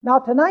Now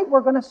tonight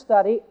we're going to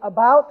study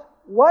about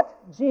what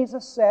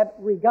Jesus said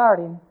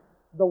regarding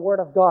the Word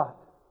of God.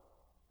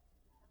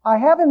 I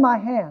have in my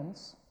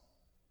hands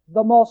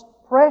the most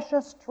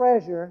precious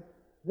treasure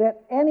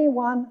that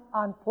anyone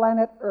on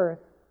planet Earth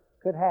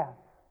could have.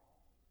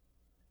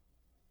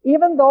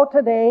 Even though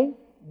today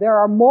there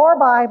are more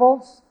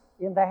Bibles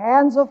in the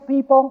hands of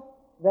people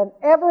than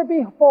ever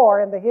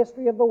before in the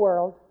history of the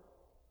world,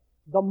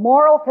 the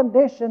moral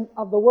condition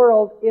of the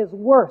world is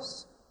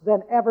worse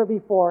than ever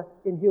before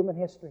in human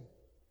history.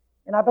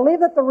 And I believe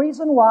that the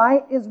reason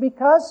why is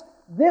because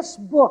this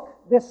book,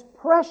 this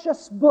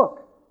precious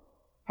book,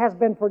 has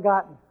been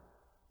forgotten.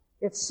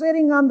 It's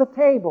sitting on the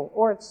table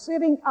or it's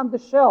sitting on the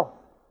shelf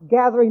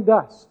gathering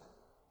dust.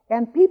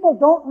 And people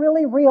don't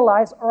really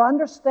realize or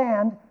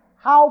understand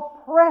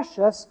how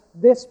precious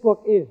this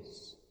book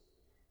is.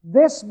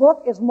 This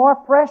book is more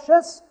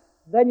precious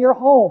than your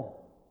home.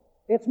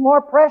 It's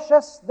more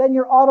precious than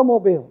your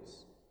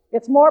automobiles.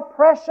 It's more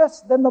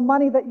precious than the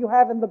money that you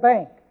have in the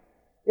bank.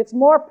 It's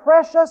more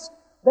precious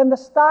than the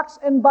stocks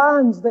and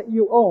bonds that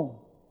you own.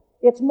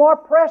 It's more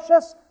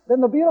precious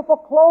than the beautiful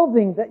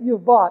clothing that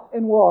you've bought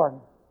and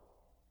worn.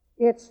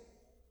 It's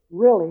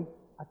really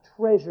a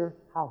treasure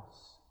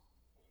house.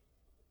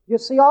 You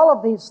see, all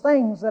of these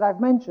things that I've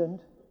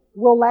mentioned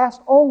will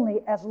last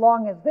only as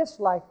long as this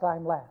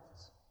lifetime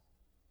lasts.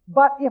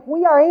 But if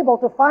we are able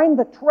to find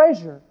the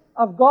treasure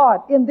of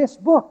God in this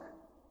book,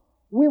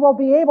 we will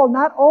be able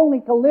not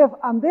only to live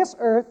on this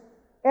earth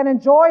and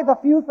enjoy the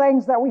few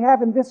things that we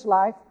have in this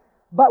life,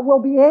 but we'll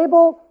be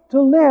able to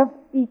live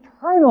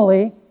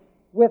eternally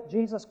with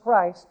Jesus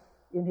Christ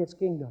in His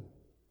kingdom.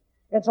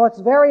 And so it's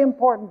very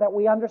important that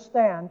we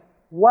understand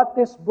what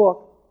this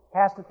book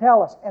has to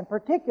tell us, and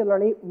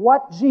particularly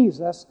what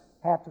Jesus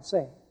had to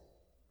say.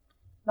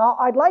 Now,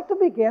 I'd like to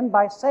begin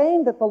by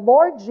saying that the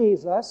Lord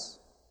Jesus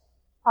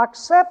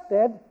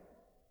accepted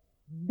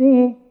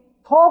the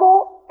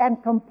total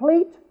and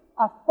complete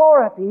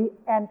authority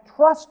and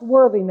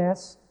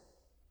trustworthiness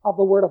of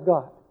the Word of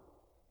God.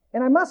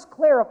 And I must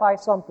clarify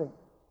something.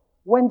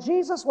 When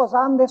Jesus was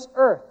on this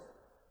earth,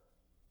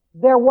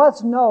 there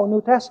was no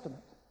New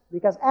Testament,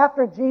 because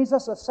after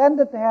Jesus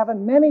ascended to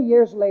heaven many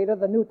years later,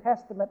 the New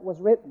Testament was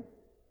written.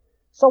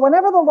 So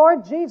whenever the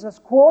Lord Jesus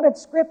quoted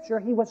Scripture,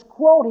 He was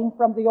quoting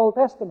from the Old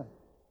Testament.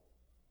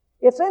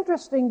 It's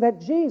interesting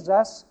that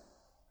Jesus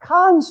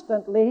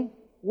constantly,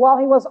 while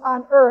He was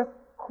on earth,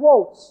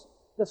 quotes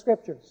the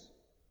Scriptures.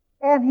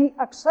 And He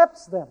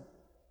accepts them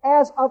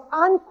as of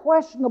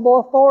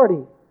unquestionable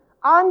authority,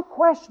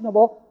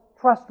 unquestionable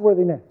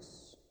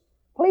trustworthiness.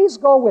 Please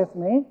go with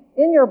me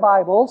in your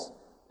Bibles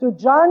to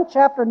John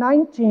chapter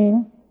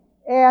 19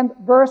 and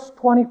verse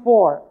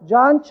 24.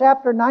 John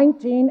chapter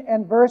 19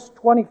 and verse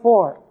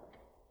 24.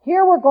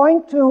 Here we're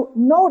going to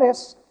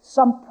notice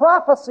some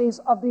prophecies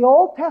of the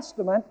Old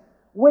Testament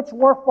which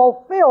were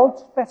fulfilled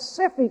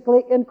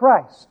specifically in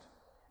Christ.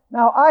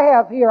 Now I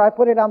have here, I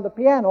put it on the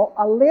piano,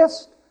 a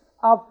list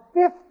of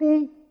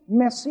 50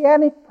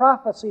 messianic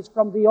prophecies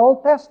from the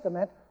Old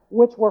Testament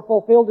which were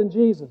fulfilled in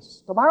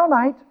Jesus. Tomorrow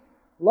night,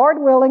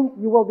 Lord willing,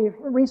 you will be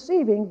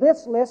receiving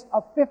this list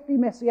of 50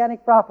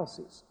 messianic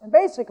prophecies. And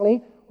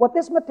basically, what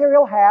this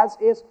material has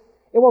is,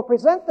 it will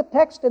present the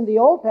text in the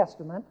Old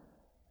Testament,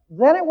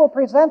 then it will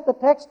present the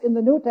text in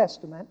the New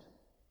Testament,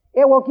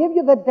 it will give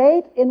you the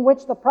date in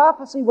which the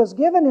prophecy was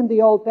given in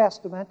the Old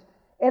Testament,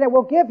 and it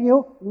will give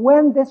you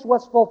when this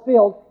was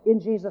fulfilled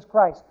in Jesus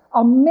Christ.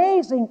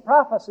 Amazing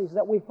prophecies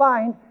that we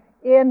find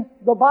in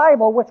the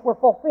Bible which were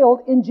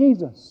fulfilled in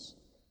Jesus.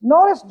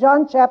 Notice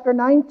John chapter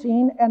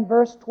 19 and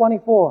verse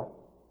 24.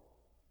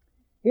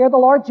 Here the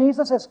Lord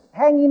Jesus is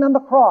hanging on the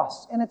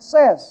cross, and it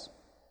says,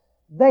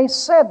 "They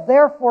said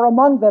therefore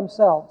among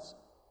themselves,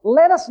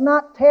 let us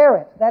not tear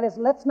it," that is,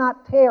 let's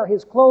not tear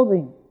His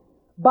clothing,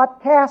 "but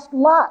cast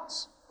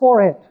lots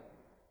for it,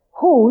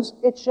 whose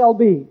it shall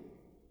be."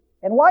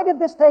 And why did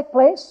this take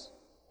place?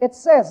 It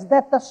says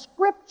that the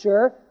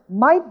Scripture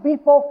might be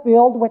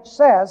fulfilled, which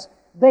says,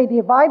 "They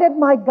divided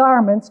my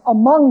garments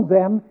among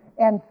them,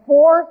 and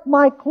for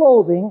my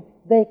clothing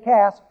they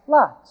cast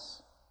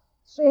lots."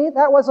 See,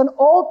 that was an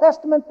Old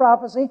Testament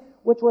prophecy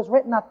which was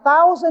written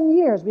 1,000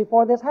 years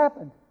before this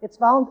happened. It's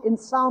found in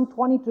Psalm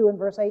 22 and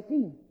verse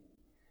 18.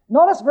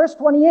 Notice verse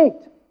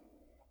 28.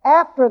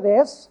 After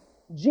this,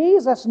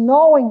 Jesus,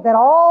 knowing that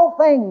all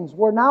things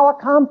were now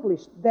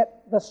accomplished,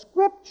 that the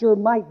Scripture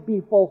might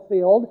be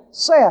fulfilled,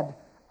 said,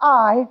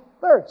 "I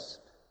thirst."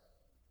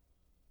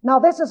 Now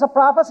this is a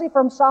prophecy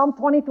from Psalm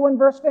 22 and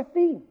verse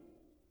 15.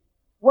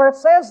 Where it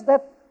says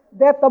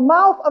that the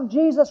mouth of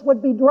Jesus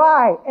would be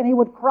dry and He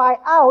would cry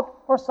out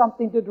for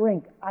something to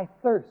drink. "I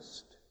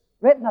thirst."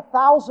 Written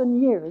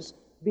 1,000 years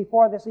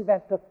before this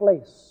event took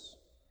place.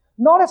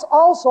 Notice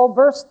also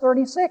verse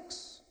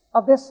 36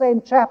 of this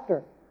same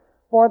chapter.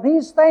 "For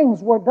these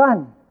things were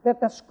done, that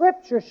the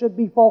Scripture should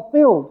be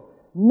fulfilled.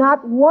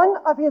 Not one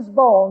of His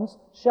bones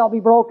shall be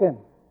broken."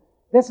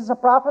 This is a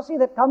prophecy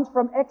that comes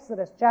from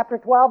Exodus chapter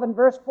 12 and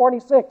verse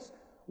 46,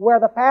 where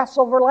the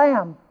Passover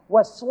lamb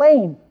was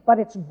slain, but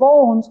its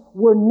bones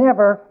were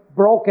never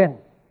broken.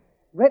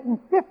 written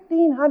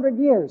 1,500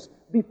 years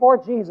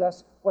before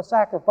Jesus was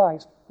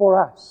sacrificed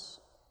for us.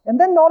 And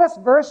then notice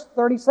verse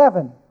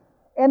 37.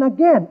 And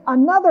again,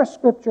 another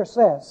scripture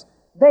says,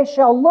 they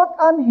shall look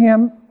on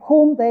him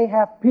whom they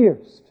have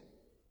pierced.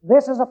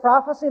 This is a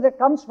prophecy that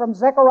comes from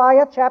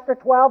Zechariah chapter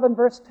 12 and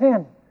verse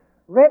 10,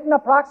 written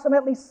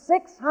approximately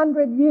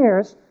 600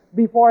 years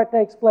before it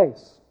takes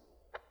place.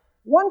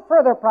 One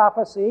further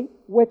prophecy,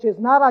 which is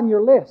not on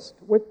your list,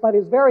 but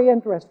is very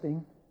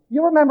interesting.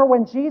 You remember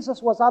when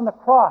Jesus was on the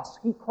cross,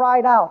 he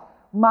cried out,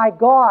 my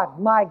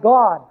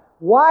God,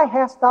 why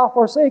hast thou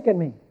forsaken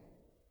me?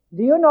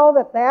 Do you know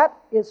that that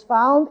is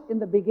found in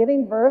the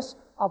beginning verse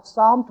of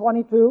Psalm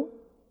 22?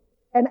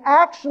 And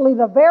actually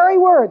the very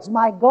words,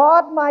 my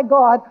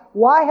God,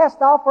 why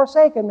hast thou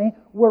forsaken me,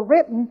 were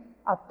written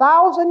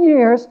 1,000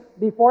 years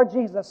before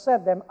Jesus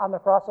said them on the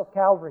cross of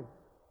Calvary.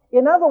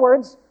 In other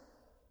words,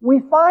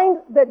 we find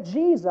that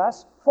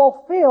Jesus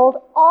fulfilled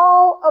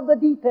all of the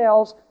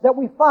details that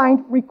we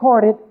find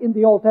recorded in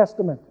the Old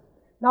Testament.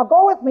 Now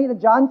go with me to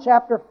John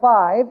chapter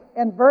 5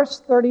 and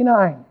verse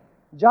 39.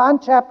 John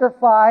chapter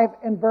 5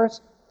 and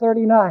verse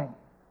 39.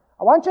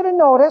 I want you to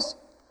notice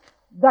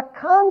the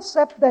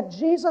concept that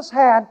Jesus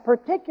had,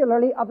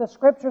 particularly of the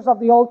Scriptures of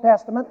the Old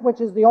Testament, which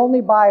is the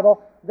only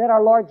Bible that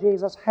our Lord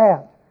Jesus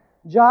had.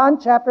 John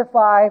chapter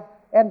 5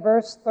 and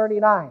verse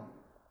 39.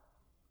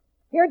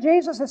 Here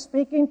Jesus is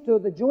speaking to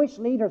the Jewish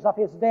leaders of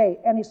his day,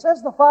 and he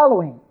says the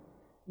following,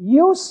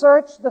 you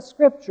search the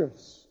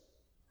Scriptures,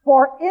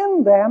 for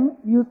in them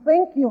you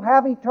think you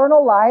have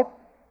eternal life,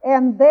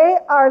 and they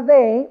are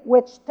they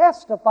which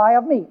testify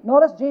of me.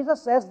 Notice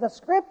Jesus says the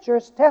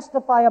Scriptures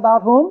testify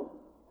about whom?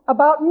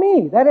 About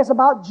me. That is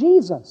about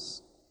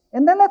Jesus.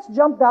 And then let's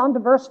jump down to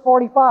verse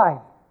 45.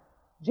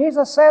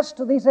 Jesus says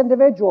to these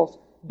individuals,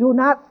 do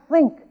not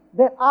think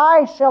that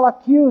I shall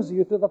accuse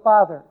you to the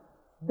Father.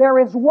 There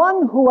is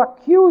one who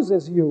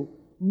accuses you,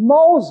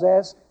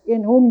 Moses,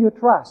 in whom you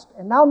trust.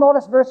 And now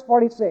notice verse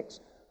 46.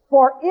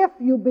 For if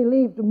you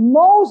believed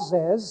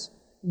Moses,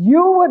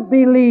 you would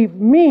believe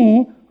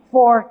me,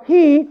 for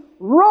he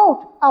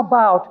wrote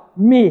about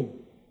me.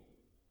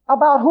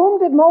 About whom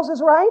did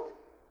Moses write?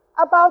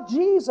 About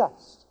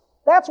Jesus.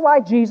 That's why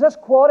Jesus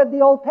quoted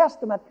the Old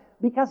Testament,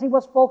 because he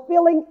was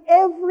fulfilling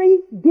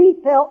every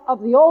detail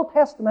of the Old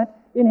Testament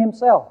in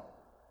himself.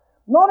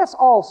 Notice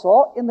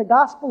also in the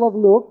Gospel of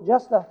Luke,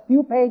 just a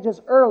few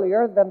pages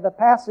earlier than the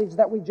passage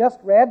that we just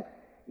read,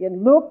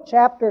 in Luke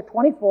chapter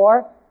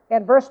 24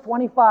 and verse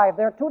 25,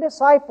 there are two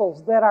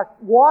disciples that are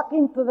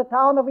walking to the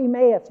town of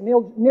Emmaus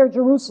near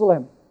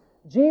Jerusalem.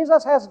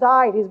 Jesus has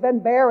died. He's been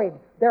buried.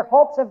 Their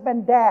hopes have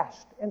been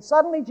dashed. And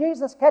suddenly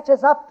Jesus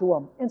catches up to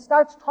them and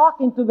starts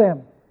talking to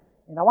them.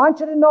 And I want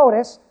you to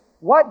notice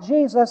what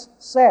Jesus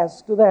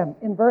says to them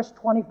in verse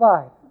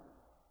 25.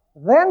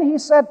 Then he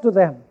said to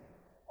them,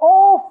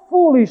 O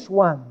foolish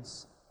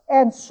ones,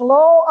 and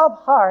slow of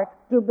heart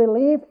to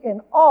believe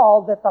in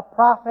all that the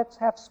prophets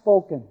have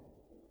spoken.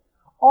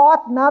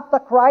 Ought not the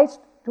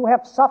Christ to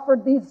have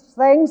suffered these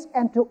things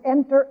and to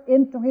enter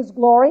into his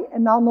glory?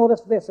 And now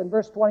notice this in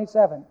verse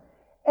 27.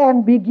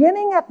 And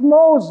beginning at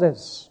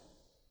Moses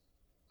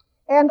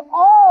and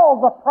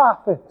all the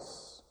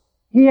prophets,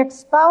 he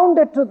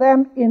expounded to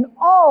them in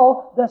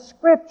all the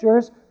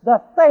Scriptures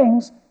the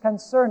things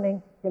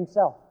concerning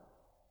himself.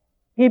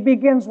 He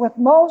begins with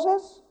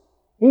Moses,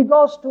 he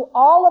goes to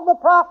all of the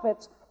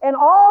prophets and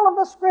all of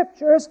the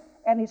Scriptures,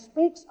 and he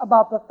speaks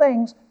about the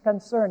things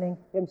concerning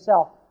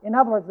himself. In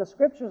other words, the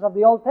Scriptures of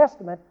the Old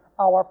Testament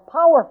are a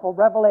powerful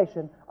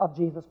revelation of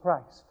Jesus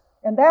Christ.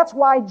 And that's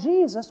why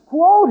Jesus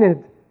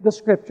quoted the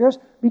Scriptures,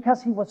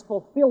 because he was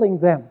fulfilling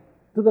them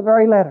to the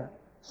very letter.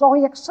 So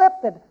he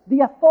accepted the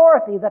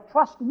authority, the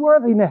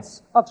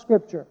trustworthiness of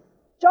Scripture.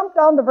 Jump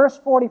down to verse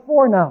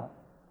 44 now.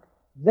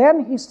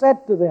 Then he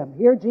said to them,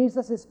 here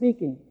Jesus is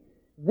speaking,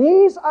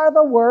 these are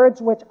the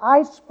words which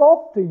I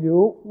spoke to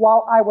you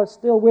while I was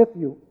still with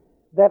you,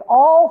 that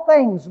all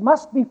things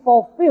must be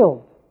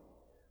fulfilled,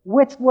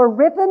 which were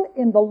written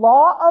in the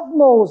law of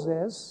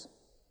Moses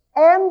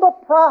and the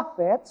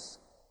prophets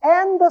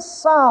and the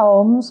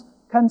Psalms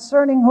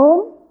concerning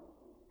whom?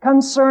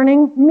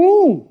 Concerning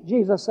me,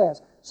 Jesus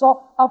says.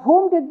 So, of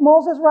whom did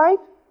Moses write?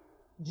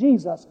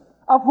 Jesus.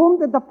 Of whom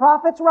did the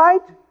prophets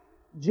write?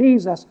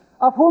 Jesus.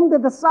 Of whom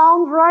did the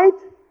Psalms write?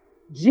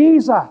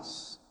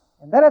 Jesus.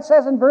 And then it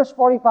says in verse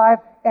 45,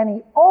 and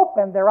he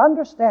opened their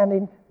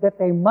understanding that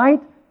they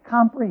might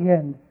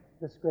comprehend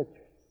the Scriptures.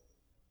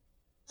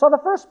 So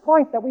the first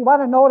point that we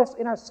want to notice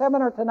in our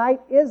seminar tonight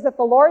is that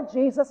the Lord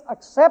Jesus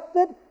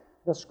accepted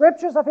the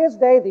Scriptures of his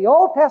day, the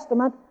Old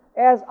Testament,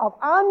 as of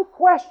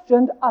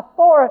unquestioned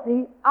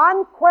authority,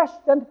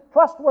 unquestioned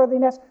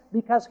trustworthiness,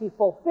 because he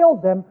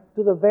fulfilled them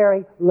to the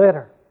very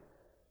letter.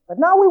 But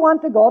now we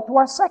want to go to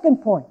our second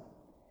point,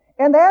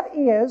 and that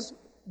is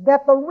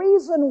that the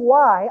reason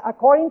why,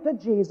 according to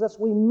Jesus,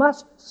 we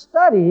must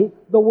study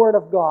the Word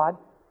of God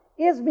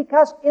is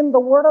because in the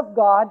Word of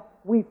God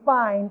we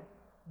find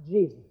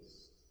Jesus.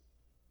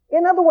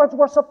 In other words,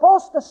 we're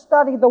supposed to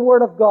study the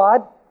Word of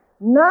God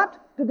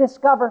not to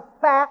discover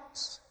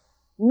facts,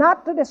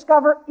 not to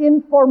discover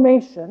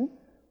information.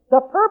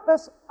 The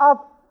purpose of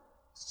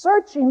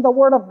searching the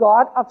Word of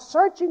God, of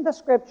searching the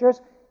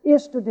Scriptures,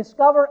 is to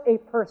discover a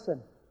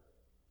person.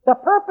 The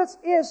purpose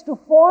is to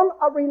form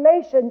a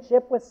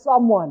relationship with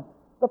someone.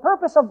 The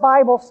purpose of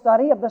Bible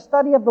study, of the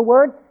study of the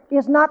Word,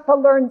 is not to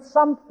learn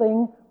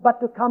something,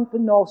 but to come to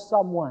know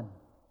someone.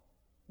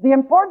 The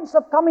importance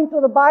of coming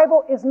to the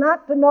Bible is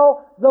not to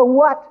know the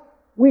what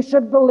we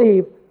should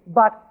believe,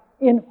 but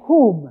in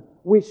whom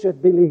we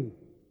should believe.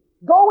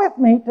 Go with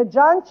me to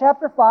John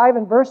chapter 5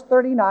 and verse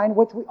 39,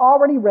 which we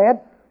already read,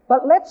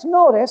 but let's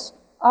notice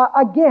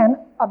again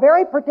a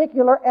very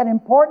particular and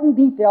important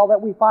detail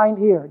that we find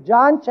here.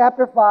 John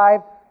chapter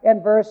 5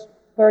 and verse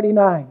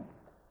 39.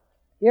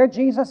 Here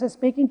Jesus is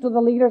speaking to the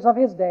leaders of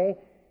His day,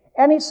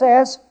 and He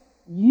says,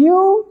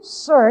 "You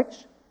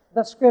search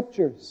the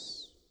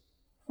Scriptures,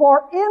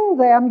 for in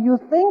them you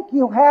think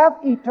you have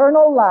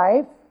eternal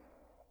life,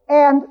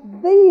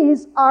 and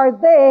these are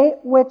they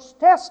which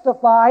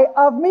testify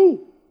of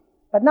me."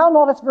 But now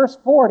notice verse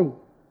 40.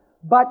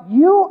 "But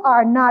you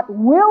are not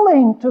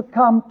willing to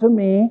come to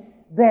me,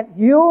 that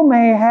you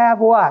may have"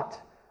 what?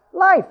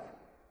 Life.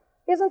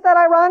 Isn't that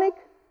ironic?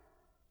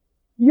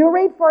 You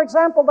read, for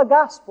example, the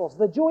Gospels,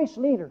 the Jewish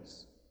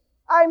leaders.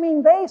 I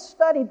mean, they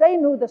studied, they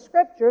knew the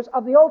Scriptures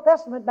of the Old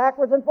Testament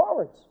backwards and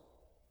forwards.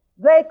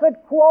 They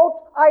could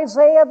quote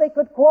Isaiah, they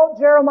could quote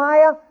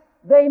Jeremiah,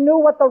 they knew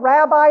what the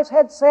rabbis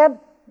had said.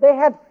 They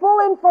had full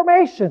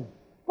information,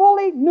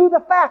 fully knew the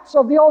facts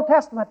of the Old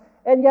Testament,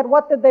 and yet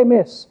what did they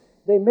miss?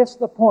 They missed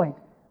the point.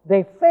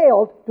 They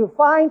failed to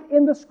find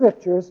in the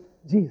Scriptures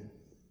Jesus.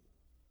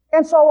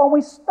 And so when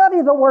we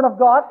study the Word of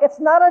God, it's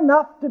not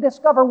enough to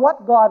discover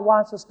what God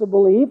wants us to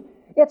believe.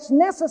 It's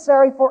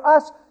necessary for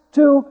us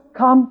to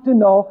come to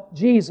know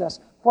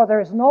Jesus, for there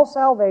is no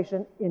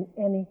salvation in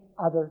any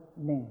other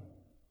name.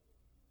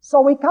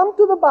 So we come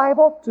to the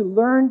Bible to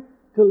learn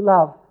to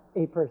love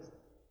a person.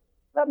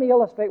 Let me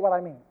illustrate what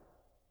I mean.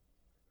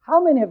 How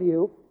many of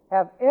you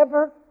have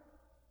ever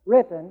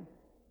written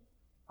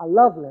a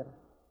love letter?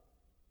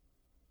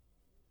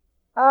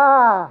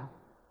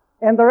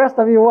 And the rest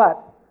of you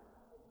what?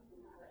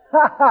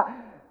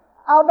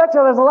 I'll bet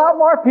you there's a lot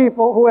more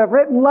people who have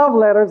written love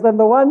letters than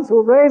the ones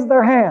who raised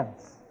their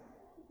hands.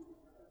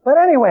 But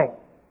anyway,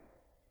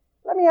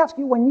 let me ask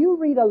you, when you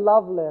read a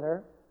love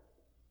letter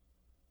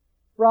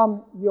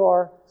from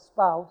your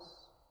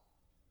spouse,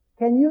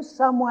 can you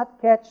somewhat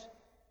catch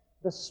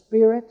the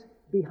spirit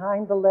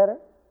behind the letter?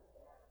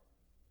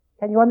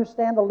 Can you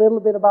understand a little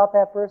bit about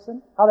that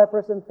person? How that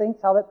person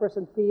thinks, how that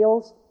person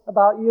feels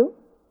about you?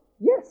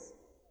 Yes.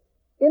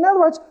 In other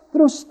words,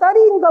 through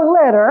studying the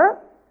letter,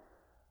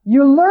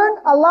 you learn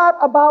a lot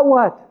about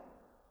what?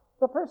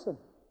 The person.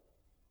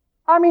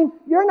 I mean,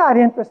 you're not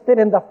interested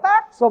in the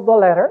facts of the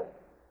letter.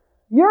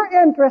 You're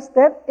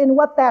interested in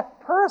what that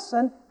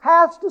person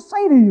has to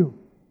say to you.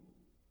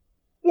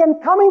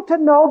 In coming to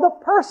know the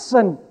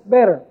person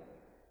better.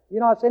 You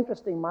know, it's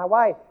interesting. My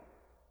wife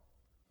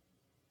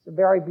is a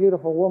very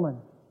beautiful woman.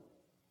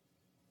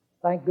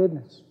 Thank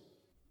goodness.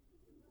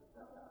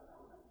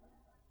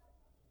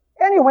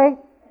 Anyway,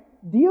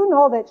 do you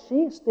know that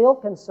she still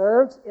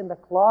conserves in the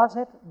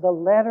closet the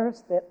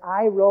letters that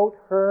I wrote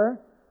her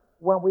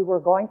when we were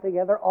going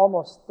together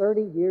almost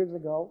 30 years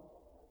ago?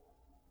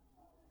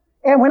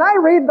 And when I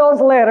read those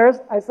letters,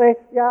 I say,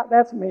 yeah,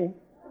 that's me.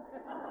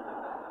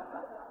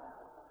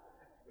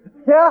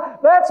 Yeah,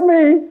 that's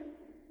me.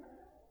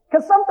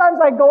 Because sometimes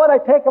I go and I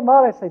take them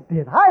out, I say,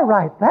 did I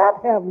write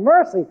that? Have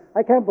mercy.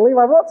 I can't believe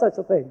I wrote such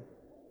a thing.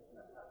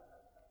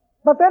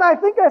 But then I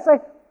think, I say,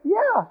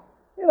 yeah,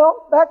 you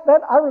know, back then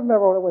I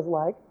remember what it was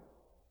like.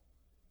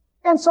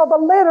 And so the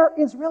letter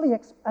is really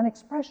an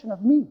expression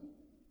of me.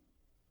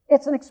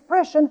 It's an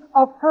expression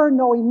of her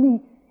knowing me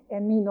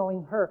and me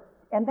knowing her.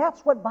 And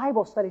that's what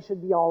Bible study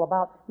should be all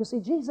about. You see,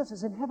 Jesus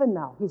is in heaven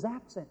now. He's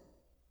absent.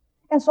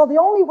 And so the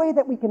only way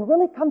that we can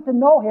really come to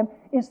know Him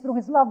is through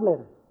His love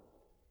letter,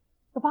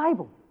 the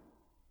Bible.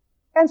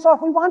 And so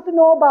if we want to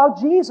know about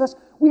Jesus,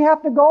 we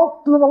have to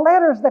go to the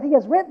letters that He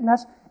has written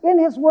us in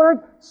His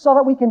Word so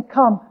that we can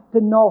come to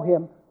know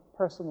Him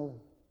personally.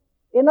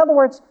 In other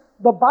words,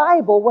 the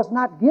Bible was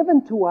not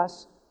given to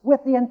us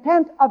with the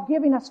intent of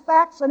giving us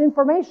facts and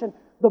information.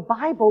 The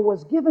Bible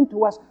was given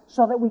to us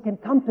so that we can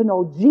come to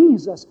know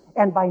Jesus,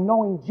 and by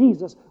knowing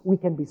Jesus, we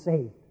can be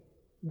saved.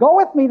 Go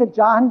with me to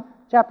John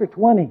chapter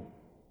 20,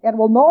 and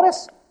we'll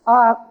notice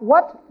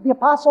what the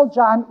Apostle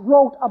John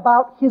wrote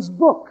about his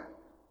book.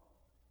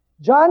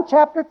 John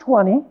chapter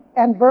 20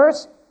 and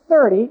verse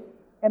 30,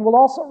 and we'll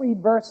also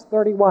read verse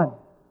 31.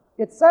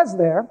 It says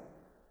there,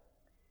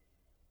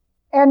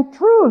 "And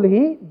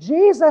truly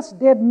Jesus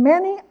did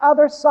many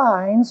other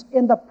signs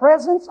in the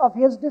presence of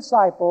His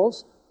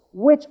disciples,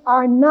 which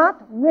are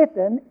not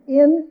written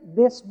in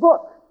this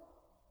book."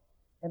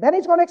 And then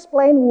he's going to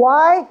explain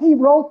why he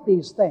wrote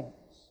these things.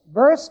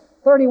 Verse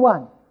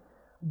 31,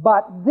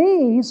 "But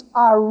these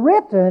are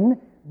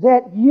written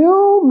that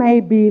you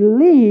may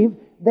believe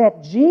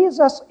that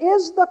Jesus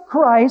is the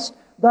Christ,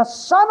 the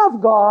Son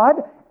of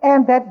God,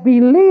 and that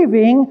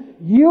believing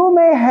you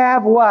may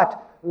have"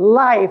 what?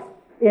 life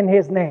in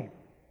His name.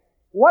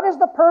 What is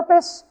the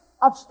purpose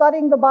of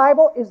studying the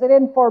Bible? Is it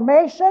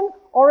information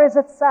or is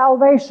it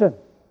salvation?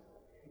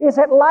 Is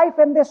it life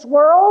in this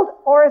world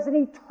or is it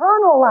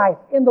eternal life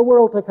in the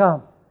world to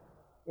come?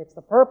 It's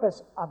the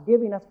purpose of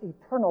giving us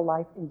eternal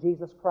life in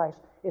Jesus Christ.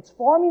 It's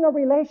forming a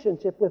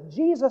relationship with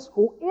Jesus,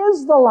 who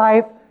is the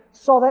life,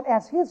 so that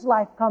as His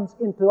life comes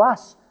into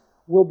us,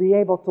 we'll be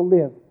able to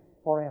live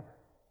forever.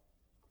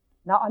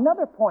 Now,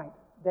 another point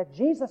that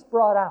Jesus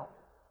brought out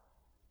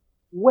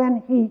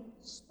when He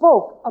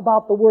spoke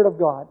about the Word of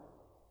God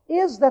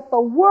is that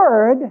the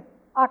Word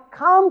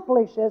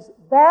accomplishes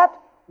that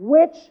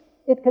which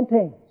it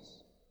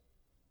contains.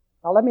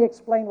 Now, let me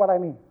explain what I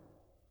mean.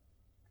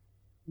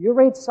 You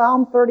read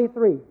Psalm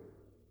 33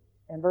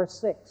 and verse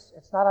 6.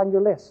 It's not on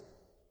your list.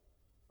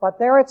 But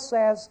there it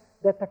says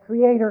that the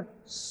Creator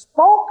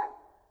spoke,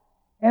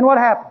 and what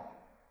happened?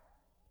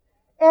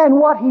 And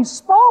what He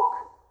spoke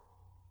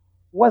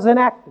was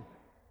enacted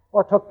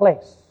or took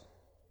place.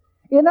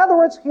 In other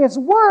words, His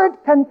Word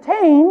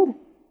contained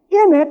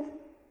in it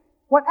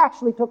what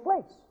actually took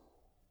place.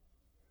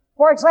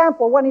 For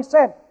example, when He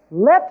said,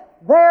 "Let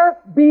there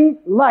be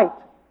light,"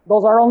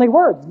 those are only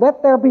words.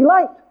 Let there be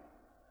light.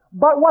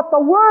 But what the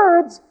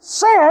words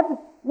said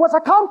was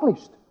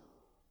accomplished.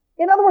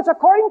 In other words,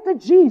 according to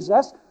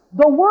Jesus,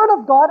 the Word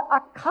of God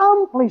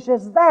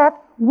accomplishes that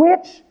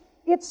which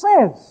it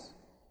says.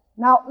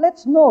 Now,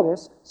 let's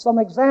notice some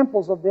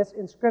examples of this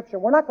in Scripture.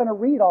 We're not going to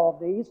read all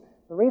of these.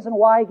 The reason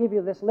why I give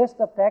you this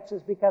list of texts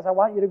is because I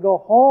want you to go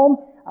home,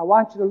 I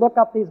want you to look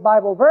up these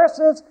Bible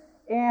verses,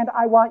 and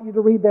I want you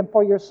to read them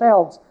for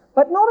yourselves.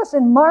 But notice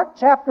in Mark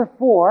chapter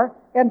 4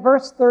 and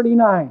verse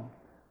 39.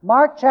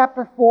 Mark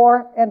chapter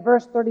 4 and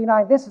verse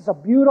 39. This is a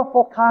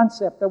beautiful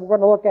concept that we're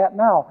going to look at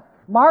now.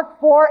 Mark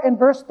 4 and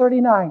verse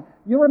 39.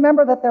 You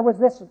remember that there was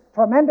this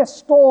tremendous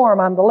storm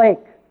on the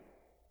lake.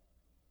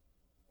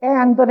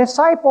 And the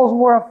disciples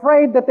were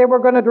afraid that they were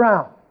going to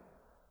drown.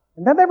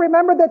 And then they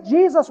remembered that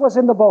Jesus was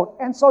in the boat.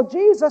 And so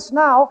Jesus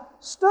now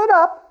stood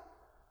up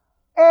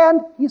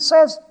and He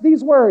says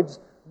these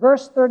words,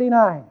 verse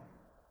 39.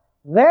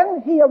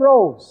 Then He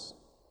arose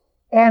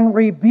and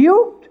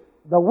rebuked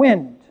the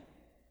wind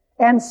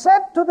and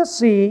said to the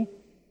sea,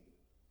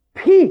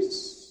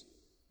 "Peace,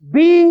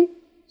 be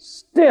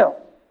still."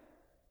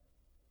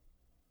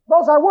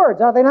 Those are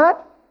words, are they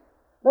not?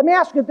 Let me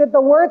ask you, did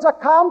the words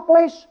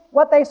accomplish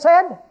what they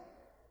said?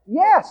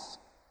 Yes.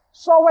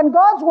 So when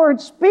God's Word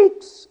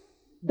speaks,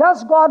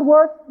 does God's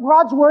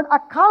Word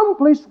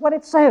accomplish what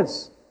it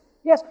says?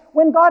 Yes.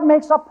 When God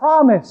makes a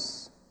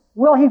promise,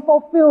 will He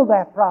fulfill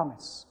that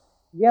promise?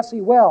 Yes,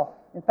 He will.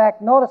 In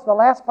fact, notice the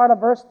last part of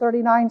verse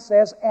 39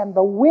 says, "And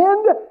the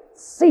wind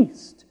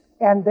ceased,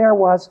 and there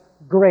was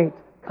great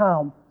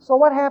calm." So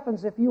what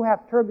happens if you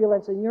have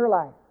turbulence in your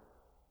life?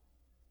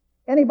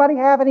 Anybody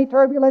have any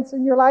turbulence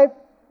in your life?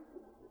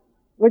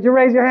 Would you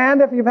raise your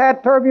hand if you've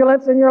had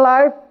turbulence in your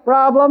life?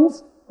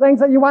 Problems? Things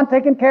that you want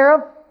taken care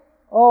of?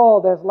 Oh,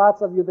 there's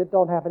lots of you that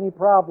don't have any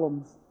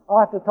problems. I'll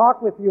have to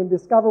talk with you and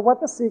discover what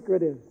the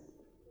secret is.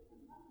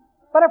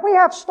 But if we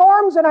have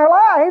storms in our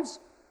lives,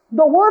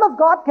 the Word of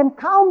God can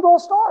calm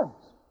those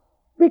storms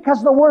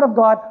because the Word of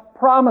God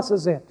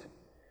promises it.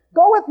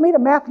 Go with me to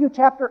Matthew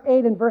chapter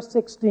 8 and verse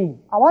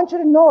 16. I want you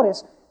to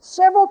notice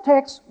several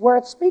texts where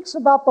it speaks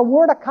about the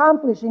Word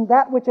accomplishing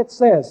that which it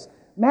says.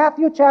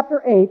 Matthew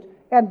chapter 8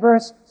 and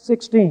verse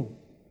 16.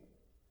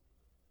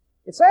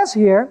 It says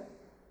here,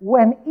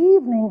 "When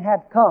evening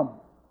had come,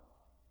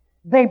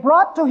 they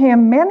brought to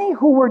Him many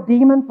who were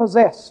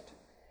demon-possessed,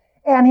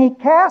 and He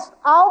cast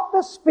out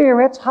the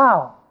spirits,"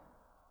 how?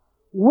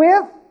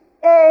 "With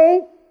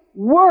a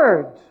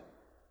word,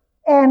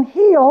 and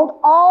healed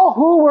all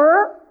who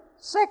were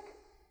sick."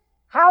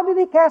 How did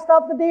He cast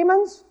out the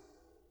demons?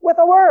 With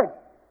a word.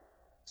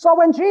 So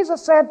when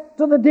Jesus said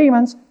to the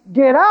demons,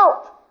 "Get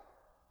out,"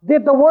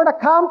 did the word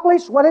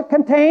accomplish what it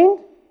contained?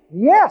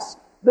 Yes,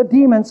 the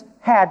demons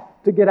had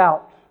to get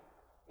out.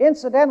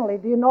 Incidentally,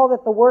 do you know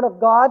that the Word of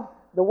God,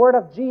 the Word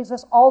of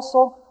Jesus,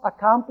 also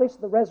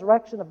accomplished the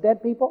resurrection of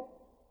dead people?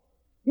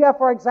 You have,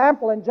 for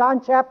example, in John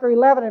chapter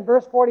 11 and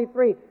verse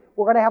 43,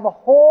 we're going to have a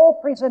whole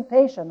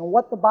presentation on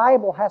what the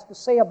Bible has to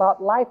say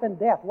about life and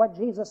death, what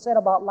Jesus said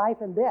about life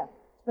and death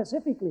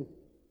specifically.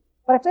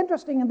 But it's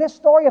interesting in this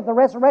story of the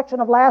resurrection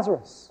of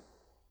Lazarus.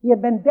 He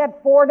had been dead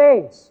 4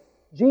 days.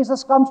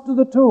 Jesus comes to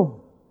the tomb.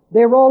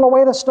 They roll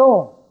away the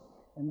stone.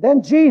 And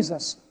then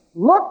Jesus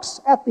looks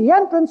at the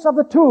entrance of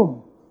the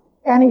tomb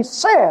and He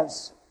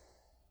says,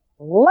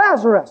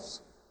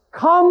 "Lazarus,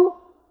 come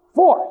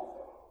forth."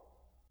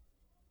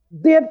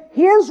 Did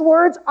His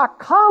words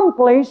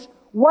accomplish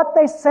what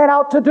they set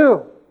out to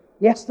do?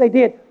 Yes, they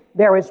did.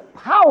 There is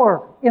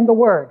power in the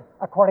Word,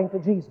 according to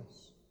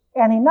Jesus.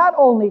 And He not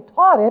only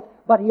taught it,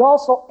 but He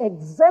also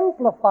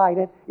exemplified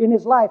it in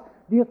His life.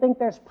 Do you think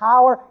there's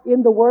power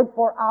in the Word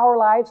for our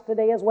lives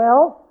today as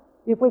well?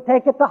 If we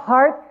take it to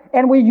heart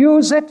and we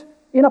use it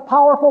in a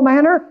powerful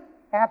manner?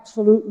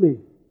 Absolutely.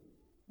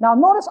 Now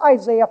notice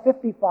Isaiah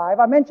 55.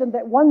 I mentioned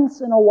that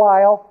once in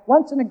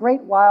a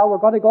great while, we're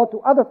going to go to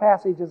other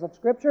passages of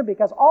Scripture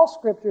because all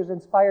Scripture is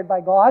inspired by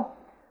God.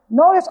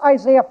 Notice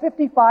Isaiah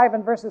 55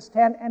 and verses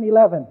 10 and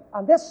 11.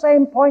 On this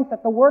same point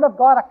that the Word of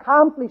God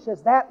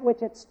accomplishes that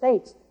which it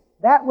states,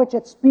 that which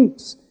it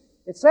speaks.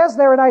 It says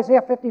there in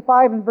Isaiah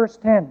 55 and verse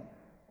 10,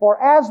 "For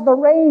as the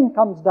rain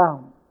comes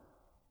down,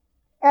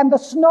 and the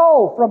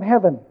snow from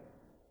heaven,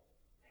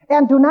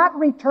 and do not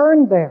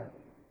return there,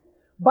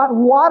 but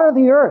water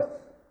the earth,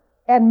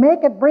 and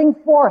make it bring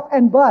forth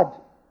and bud,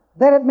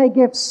 that it may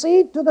give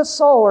seed to the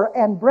sower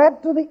and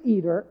bread to the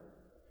eater,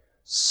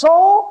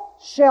 so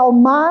shall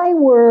my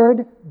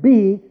word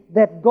be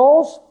that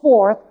goes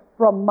forth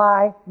from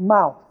my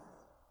mouth.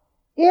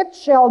 It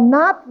shall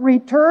not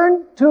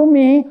return to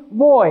me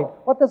void."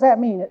 What does that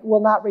mean, it will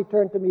not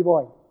return to me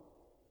void?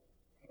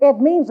 It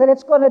means that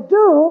it's going to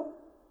do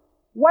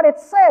what it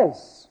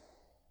says.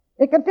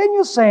 It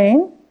continues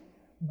saying,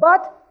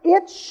 "But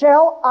it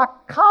shall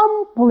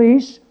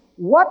accomplish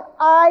what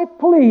I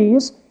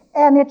please,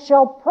 and it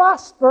shall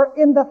prosper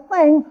in the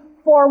thing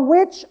for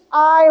which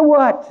I"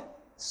 what?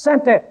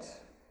 Sent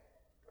it.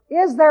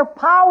 Is there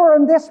power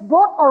in this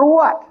book or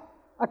what?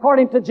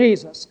 According to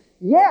Jesus.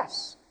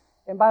 Yes.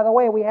 And by the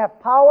way, we have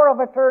power of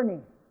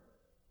attorney.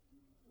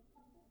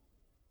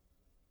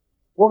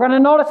 We're going to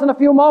notice in a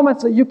few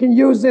moments that you can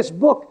use this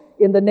book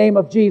in the name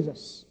of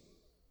Jesus.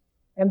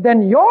 And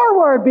then your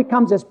word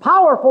becomes as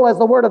powerful as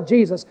the word of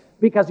Jesus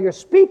because you're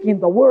speaking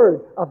the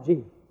word of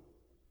Jesus.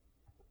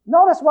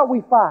 Notice what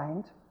we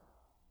find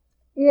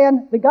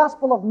in the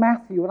Gospel of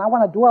Matthew, and I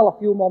want to dwell a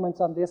few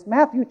moments on this.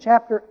 Matthew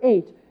chapter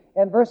 8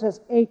 and verses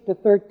 8 to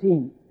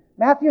 13.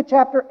 Matthew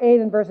chapter 8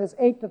 and verses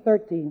 8 to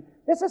 13.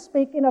 This is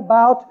speaking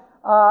about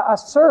a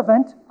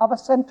servant of a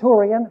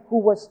centurion who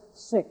was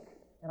sick.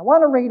 And I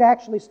want to read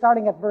actually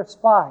starting at verse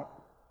 5. It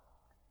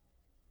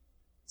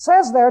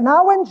says there,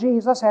 "Now when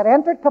Jesus had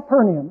entered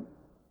Capernaum,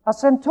 a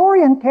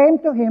centurion came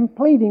to him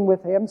pleading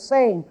with him,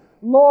 saying,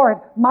 'Lord,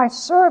 my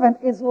servant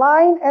is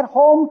lying at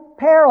home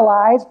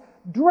paralyzed,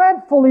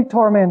 dreadfully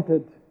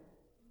tormented.'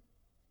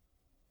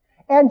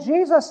 And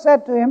Jesus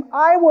said to him,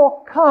 'I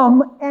will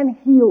come and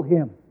heal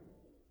him.'"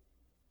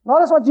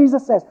 Notice what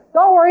Jesus says.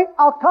 "Don't worry,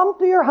 I'll come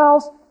to your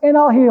house and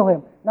I'll heal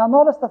him." Now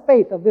notice the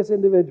faith of this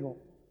individual.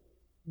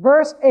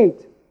 Verse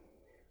 8.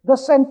 "The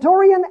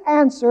centurion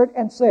answered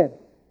and said,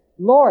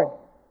 'Lord,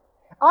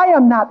 I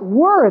am not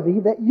worthy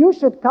that you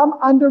should come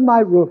under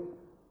my roof,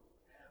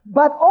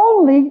 but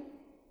only,'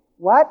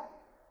 what?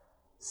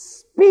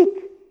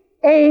 "Speak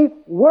a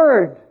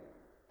word,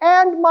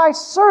 and my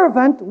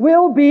servant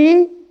will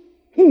be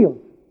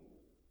healed."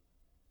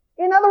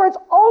 In other words,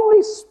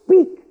 only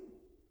speak,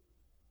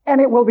 and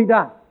it will be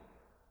done.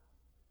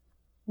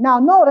 Now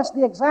notice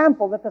the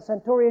example that the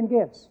centurion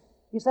gives.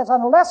 He says,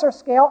 on a lesser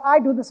scale, I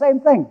do the same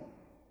thing.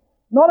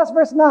 Notice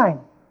verse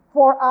 9.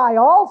 "For I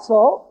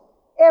also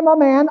am a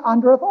man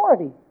under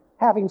authority,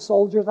 having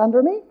soldiers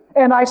under me.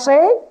 And I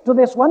say to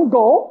this one,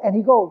 'Go,' and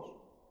he goes.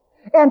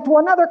 And to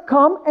another,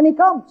 'Come,' and he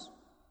comes.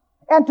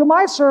 And to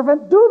my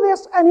servant, 'Do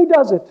this,' and he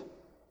does it."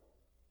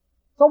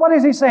 So what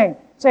is he saying?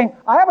 Saying,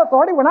 I have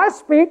authority. When I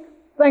speak,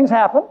 things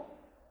happen.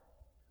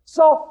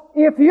 So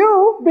if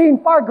you, being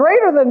far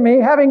greater than me,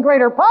 having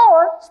greater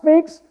power,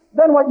 speaks,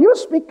 then what you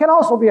speak can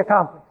also be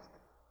accomplished.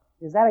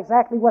 Is that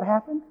exactly what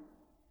happened?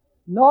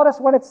 Notice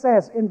what it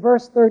says in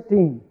verse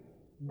 13.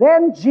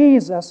 "Then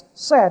Jesus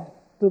said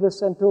to the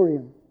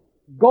centurion,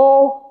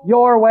 'Go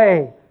your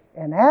way,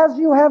 and as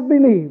you have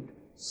believed,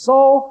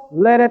 so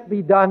let it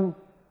be done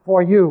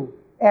for you.'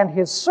 And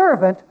his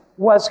servant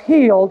was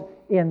healed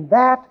in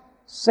that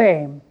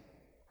same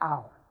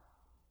hour."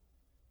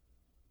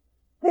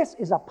 This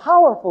is a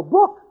powerful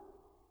book.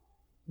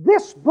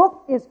 This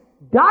book is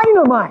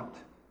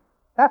dynamite.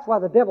 That's why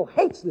the devil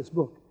hates this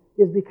book,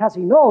 is because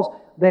he knows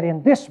that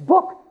in this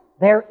book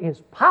there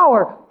is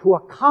power to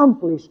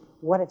accomplish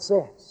what it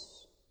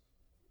says.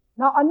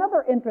 Now,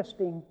 another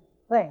interesting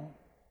thing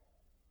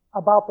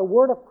about the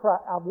Word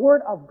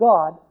of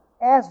God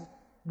as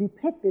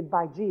depicted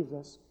by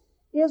Jesus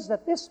is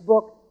that this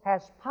book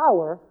has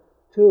power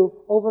to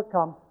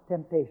overcome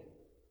temptation.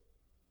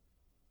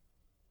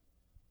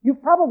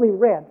 You've probably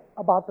read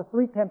about the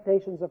 3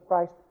 temptations of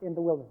Christ in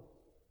the wilderness.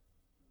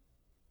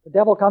 The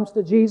devil comes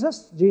to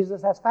Jesus.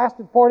 Jesus has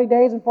fasted 40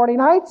 days and 40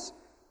 nights.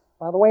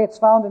 By the way, it's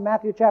found in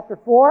Matthew chapter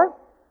 4.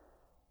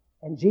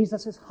 And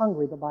Jesus is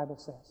hungry, the Bible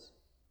says.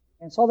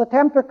 And so the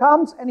tempter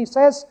comes and he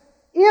says,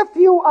 "If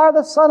you are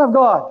the Son of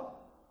God,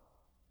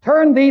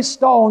 turn these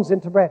stones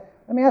into bread."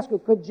 Let me ask you,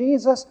 could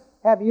Jesus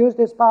have used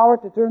his power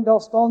to turn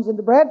those stones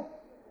into bread?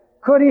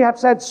 Could he have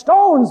said,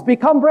 "Stones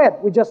become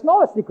bread"? We just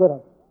noticed he could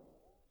have.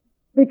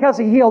 Because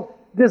he healed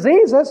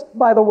diseases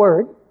by the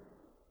Word.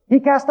 He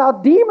cast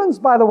out demons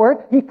by the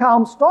Word. He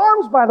calmed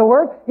storms by the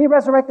Word. He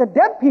resurrected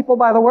dead people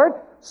by the Word.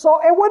 So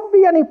it wouldn't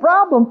be any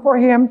problem for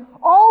him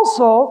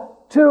also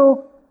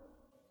to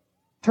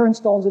turn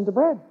stones into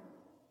bread.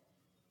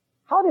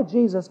 How did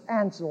Jesus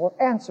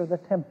answer the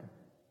tempter?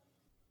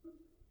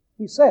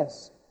 He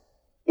says,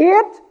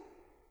 "It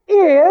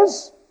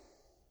is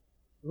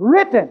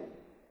written.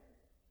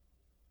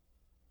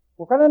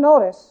 We're going to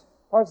notice,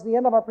 towards the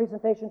end of our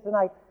presentation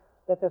tonight,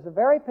 that there's a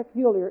very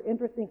peculiar,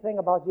 interesting thing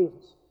about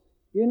Jesus.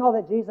 You know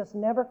that Jesus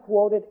never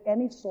quoted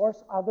any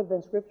source other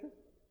than Scripture?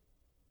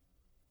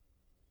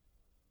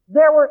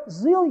 There were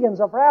zillions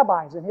of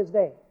rabbis in his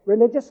day,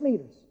 religious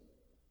leaders,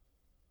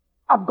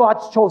 of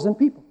God's chosen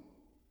people.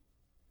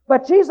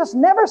 But Jesus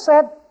never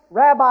said,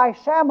 Rabbi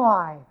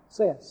Shammai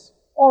says,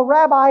 or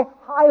Rabbi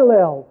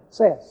Hillel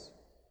says.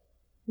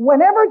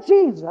 Whenever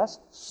Jesus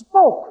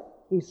spoke,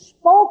 he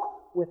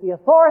spoke with the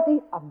authority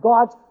of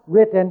God's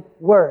written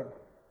word.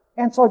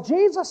 And so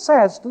Jesus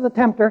says to the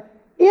tempter,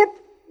 it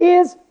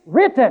is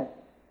written,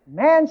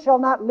 man shall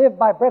not live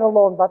by bread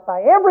alone, but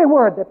by every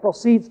word that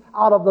proceeds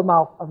out of the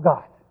mouth of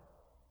God.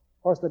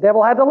 Of course, the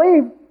devil had to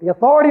leave the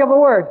authority of the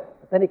word,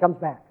 but then he comes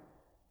back.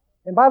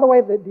 And by the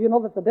way, do you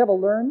know that the devil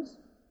learns?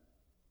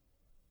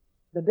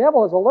 The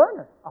devil is a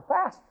learner, a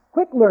fast,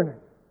 quick learner.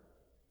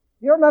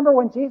 You remember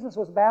when Jesus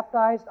was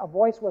baptized, a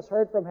voice was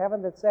heard from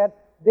heaven that said,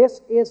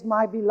 this is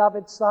my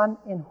beloved Son,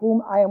 in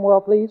whom I am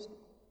well pleased.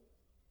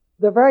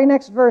 The very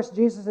next verse,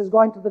 Jesus is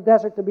going to the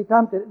desert to be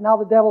tempted. Now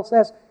the devil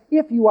says,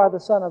 if you are the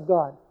Son of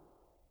God.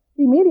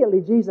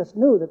 Immediately Jesus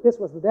knew that this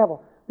was the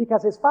devil,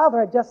 because his Father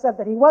had just said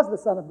that he was the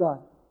Son of God.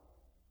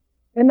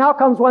 And now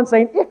comes one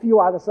saying, if you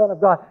are the Son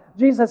of God.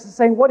 Jesus is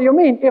saying, what do you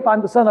mean, if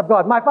I'm the Son of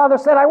God? My Father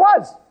said I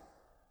was.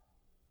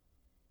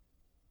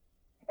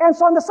 And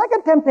so in the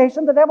second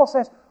temptation, the devil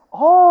says,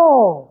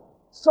 oh,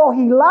 so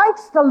he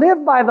likes to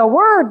live by the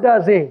word,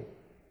 does he?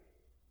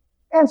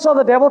 And so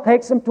the devil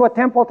takes him to a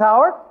temple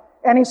tower,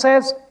 and he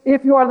says,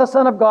 if you are the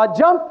Son of God,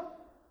 jump.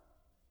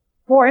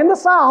 For in the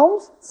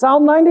Psalms,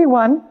 Psalm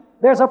 91,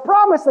 there's a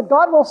promise that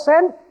God will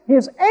send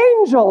His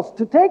angels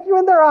to take you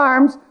in their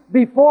arms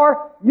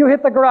before you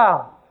hit the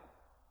ground.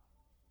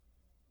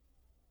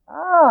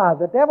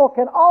 The devil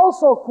can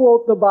also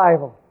quote the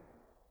Bible.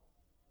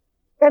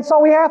 And so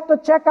we have to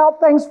check out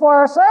things for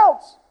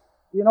ourselves.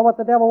 You know what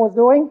the devil was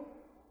doing?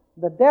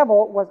 The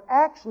devil was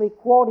actually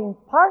quoting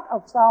part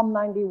of Psalm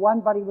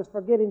 91, but he was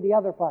forgetting the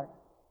other part.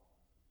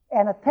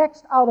 And a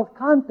text out of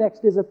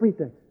context is a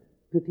pretext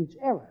to teach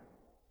error.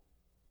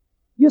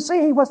 You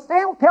see, he was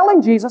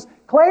telling Jesus,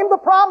 claim the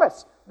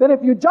promise that if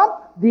you jump,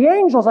 the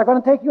angels are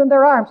going to take you in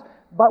their arms.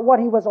 But what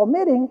he was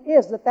omitting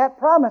is that that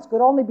promise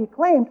could only be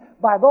claimed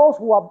by those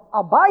who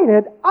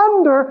abided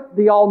under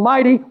the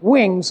almighty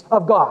wings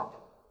of God.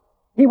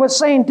 He was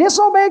saying,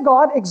 disobey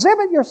God,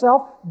 exhibit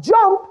yourself,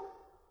 jump,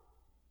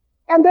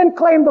 and then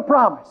claim the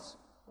promise.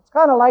 It's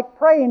kind of like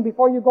praying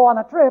before you go on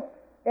a trip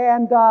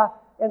and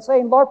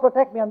saying, Lord,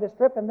 protect me on this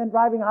trip, and then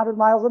driving 100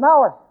 miles an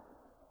hour.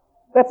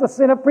 That's a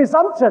sin of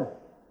presumption.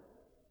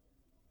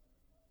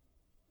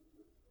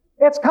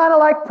 It's kind of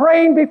like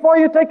praying before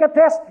you take a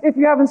test if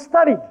you haven't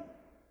studied.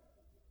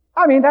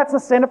 I mean, that's a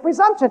sin of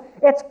presumption.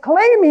 It's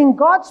claiming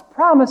God's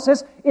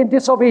promises in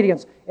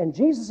disobedience. And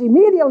Jesus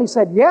immediately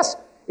said, yes,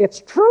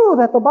 it's true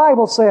that the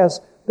Bible says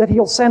that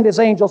He'll send His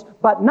angels,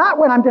 but not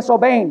when I'm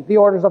disobeying the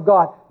orders of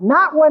God.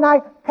 Not when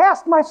I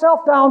cast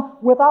myself down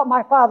without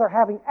my Father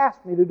having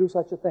asked me to do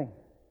such a thing.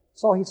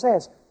 So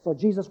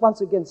Jesus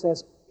once again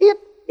says, it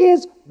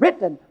is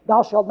written,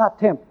 thou shalt not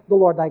tempt the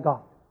Lord thy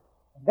God.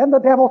 And then the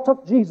devil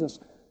took Jesus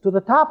to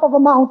the top of a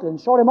mountain,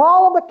 showed him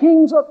all of the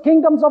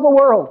kingdoms of the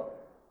world.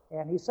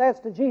 And he says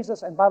to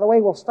Jesus, and by the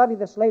way, we'll study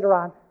this later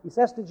on, he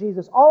says to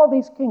Jesus, all of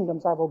these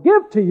kingdoms I will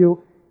give to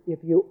you if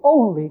you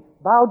only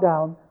bow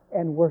down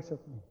and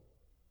worship me.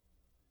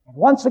 And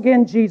once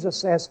again, Jesus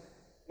says,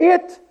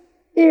 it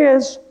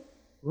is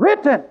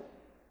written.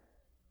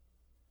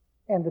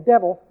 And the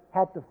devil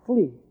had to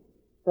flee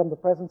from the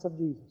presence of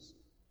Jesus.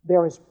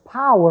 There is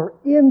power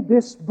in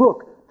this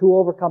book to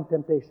overcome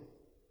temptation.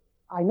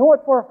 I know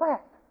it for a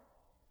fact.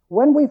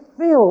 When we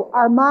fill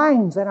our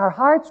minds and our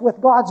hearts with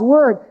God's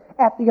Word,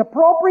 at the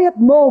appropriate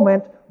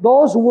moment,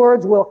 those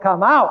words will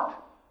come out.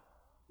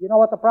 You know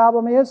what the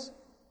problem is?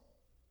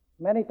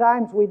 Many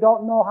times we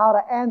don't know how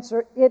to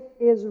answer, it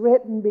is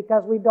written,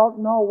 because we don't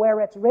know where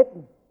it's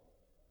written.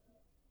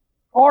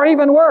 Or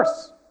even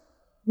worse,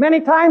 many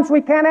times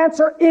we can't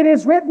answer, it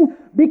is written,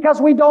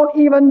 because we don't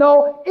even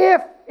know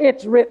if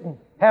it's written.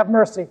 Have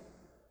mercy.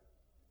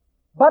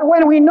 But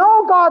when we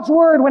know God's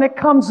Word, when it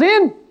comes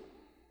in,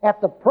 at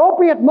the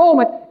appropriate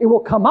moment, it will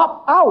come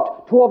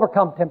out to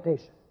overcome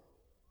temptation.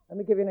 Let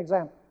me give you an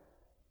example.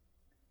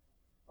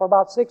 For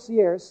about 6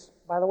 years,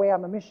 by the way,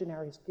 I'm a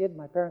missionary's kid.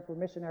 My parents were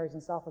missionaries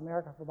in South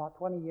America for about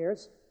 20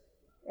 years.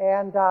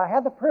 And I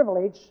had the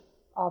privilege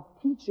of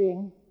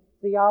teaching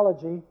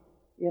theology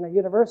in a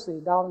university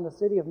down in the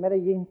city of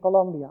Medellin,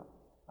 Colombia.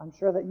 I'm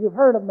sure that you've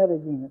heard of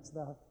Medellin. It's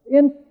the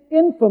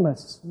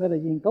infamous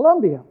Medellin,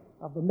 Colombia,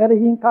 of the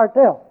Medellin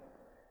cartel.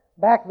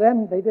 Back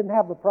then, they didn't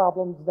have the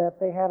problems that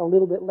they had a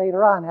little bit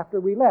later on after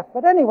we left.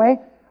 But anyway,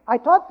 I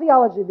taught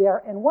theology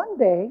there, and one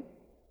day,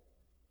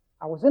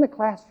 I was in a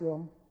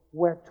classroom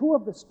where two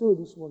of the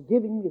students were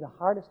giving me the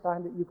hardest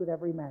time that you could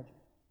ever imagine.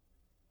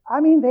 I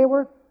mean, they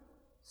were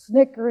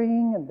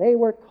snickering, and they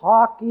were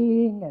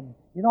talking, and,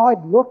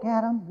 I'd look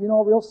at them,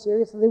 real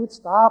serious, and they would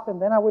stop, and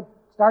then I would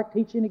start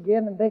teaching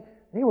again, and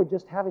they were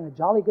just having a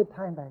jolly good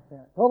time back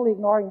there, totally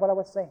ignoring what I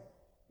was saying,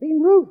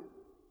 being rude.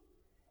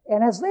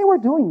 And as they were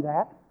doing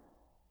that,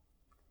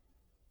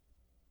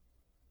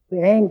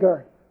 the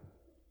anger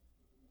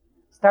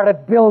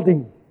started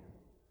building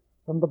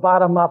from the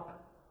bottom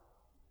up.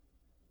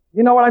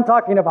 You know what I'm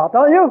talking about,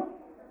 don't you?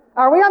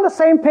 Are we on the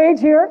same page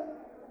here?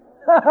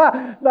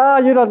 No,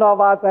 you don't know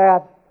about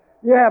that.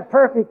 You have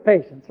perfect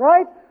patience,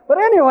 right? But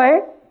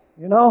anyway,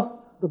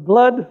 the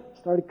blood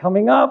started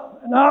coming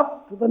up and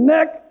up to the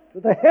neck, to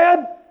the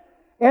head,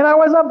 and I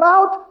was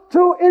about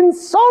to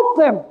insult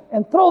them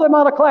and throw them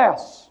out of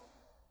class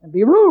and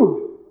be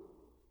rude,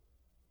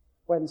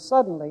 when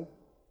suddenly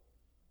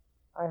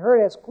I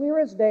heard as clear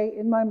as day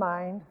in my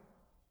mind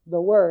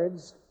the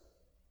words,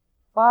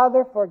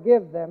 "Father,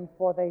 forgive them,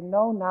 for they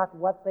know not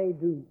what they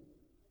do."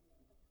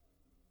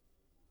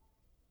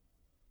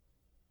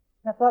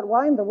 And I thought,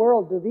 why in the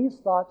world do these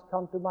thoughts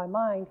come to my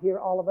mind here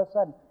all of a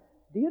sudden?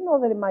 Do you know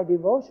that in my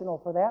devotional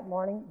for that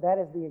morning, that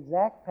is the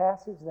exact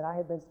passage that I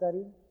had been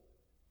studying?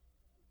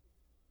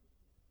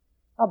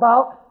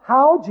 About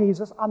how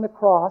Jesus on the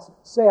cross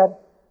said,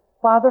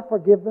 "Father,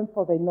 forgive them,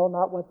 for they know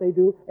not what they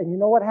do." And you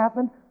know what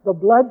happened? The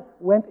blood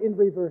went in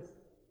reverse.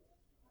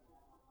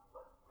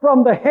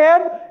 From the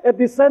head, it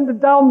descended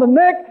down the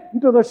neck,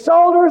 into the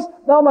shoulders,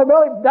 down my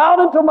belly,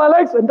 down into my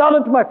legs, and down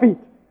into my feet.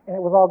 And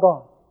it was all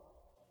gone.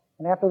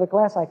 And after the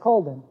class, I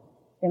called them,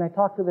 and I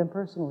talked to them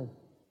personally.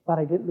 But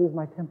I didn't lose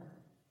my temper.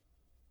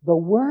 The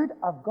Word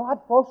of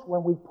God, folks,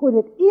 when we put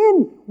it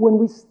in, when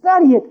we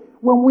study it,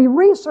 when we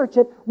research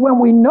it, when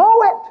we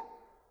know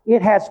it,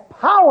 it has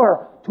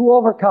power to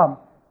overcome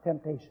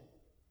temptation.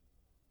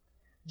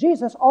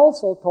 Jesus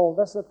also told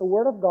us that the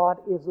Word of God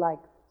is like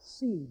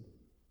seed.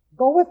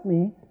 Go with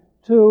me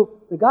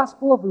to the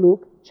Gospel of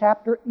Luke,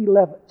 chapter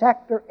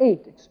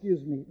 8.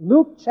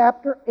 Luke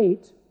chapter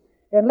 8,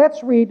 and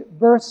let's read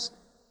verse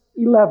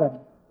 11.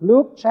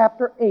 Luke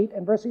chapter 8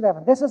 and verse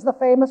 11. This is the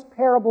famous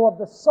parable of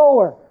the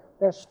sower.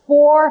 There's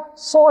 4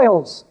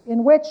 soils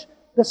in which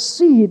the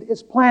seed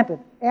is planted.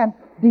 And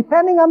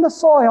depending on the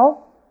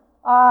soil,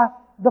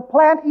 the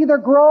plant either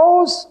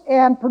grows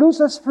and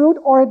produces fruit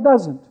or it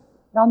doesn't.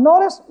 Now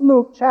notice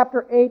Luke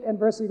chapter 8 and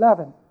verse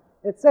 11.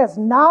 It says,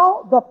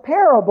 "Now the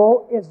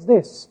parable is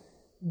this.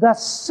 The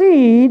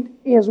seed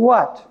is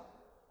what?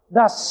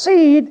 The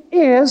seed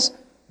is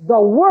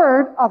the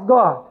Word of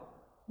God."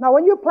 Now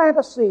when you plant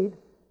a seed,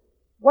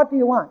 what do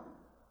you want?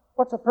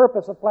 What's the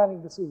purpose of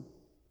planting the seed?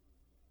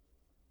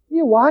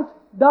 You want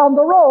down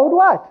the road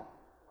what?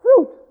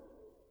 Fruit.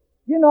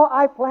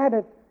 I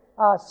planted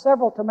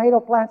several tomato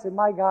plants in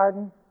my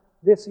garden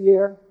this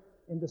year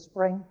in the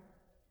spring.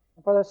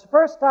 And for the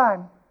first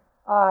time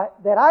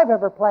that I've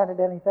ever planted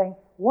anything,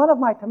 one of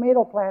my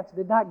tomato plants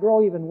did not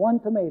grow even one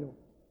tomato.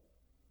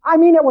 I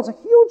mean, it was a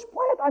huge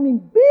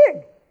plant.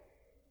 Big.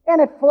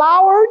 And it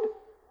flowered.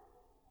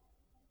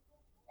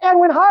 And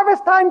when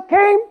harvest time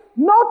came,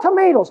 no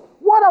tomatoes.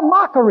 What a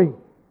mockery.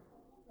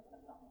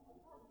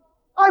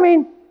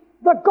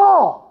 The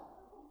gall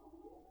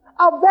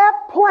of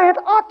that plant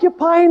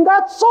occupying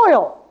that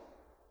soil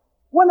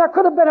when there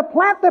could have been a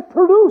plant that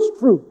produced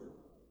fruit.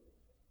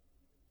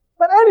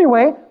 But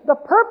anyway, the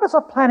purpose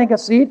of planting a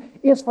seed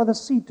is for the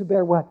seed to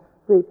bear what?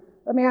 Fruit.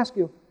 Let me ask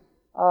you,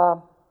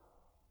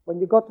 when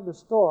you go to the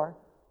store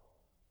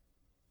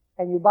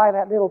and you buy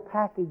that little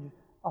package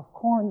of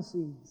corn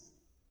seeds,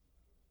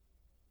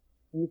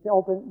 you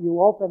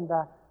open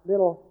the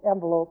little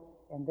envelope,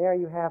 and there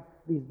you have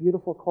these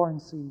beautiful corn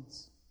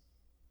seeds.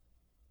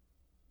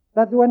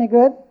 Does that do any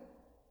good?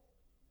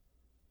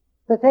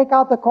 To take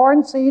out the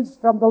corn seeds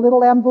from the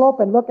little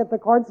envelope and look at the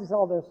corn seeds,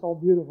 oh, they're so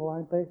beautiful,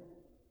 aren't they?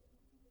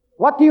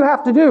 What do you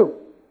have to do?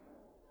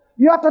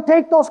 You have to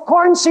take those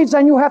corn seeds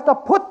and you have to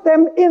put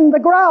them in the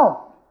ground.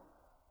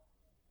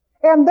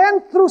 And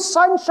then through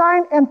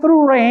sunshine and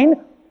through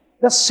rain,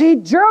 the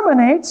seed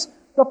germinates,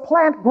 the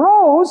plant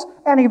grows,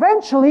 and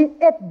eventually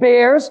it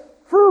bears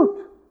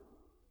fruit.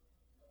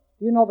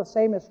 The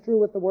same is true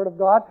with the Word of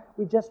God.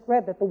 We just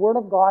read that the Word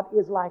of God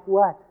is like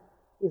what?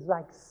 Is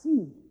like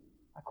seed,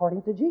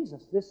 according to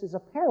Jesus. This is a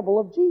parable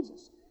of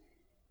Jesus.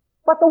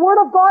 But the Word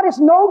of God is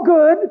no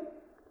good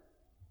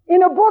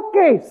in a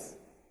bookcase.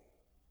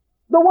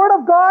 The Word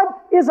of God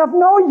is of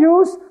no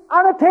use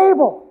on a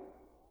table.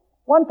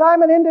 One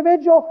time an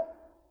individual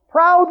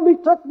proudly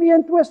took me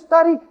into his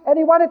study and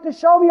he wanted to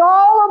show me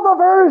all of the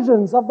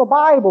versions of the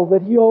Bible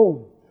that he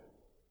owned.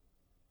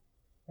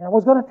 And I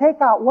was going to take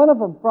out one of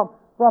them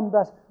from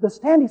the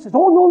stand. He says,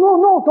 "Oh,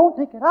 no, don't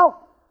take it out.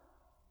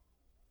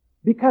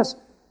 Because,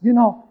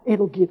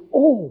 it'll get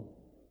old."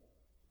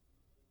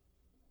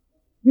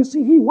 You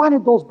see, he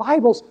wanted those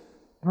Bibles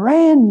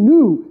brand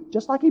new,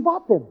 just like he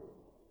bought them.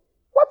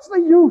 What's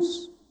the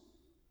use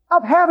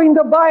of having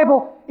the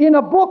Bible in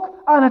a book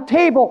on a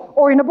table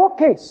or in a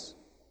bookcase?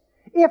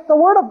 If the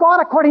Word of God,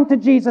 according to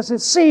Jesus,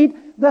 is seed,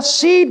 the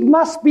seed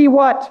must be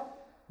what?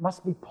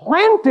 Must be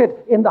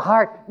planted in the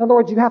heart. In other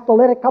words, you have to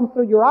let it come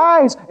through your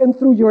eyes and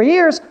through your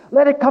ears.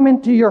 Let it come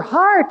into your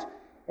heart.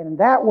 And in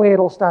that way,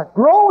 it'll start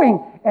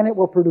growing and it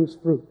will produce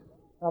fruit.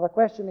 Now the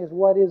question is,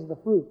 what is the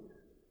fruit?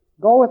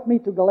 Go with me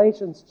to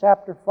Galatians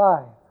chapter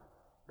 5.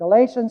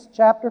 Galatians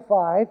chapter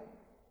 5.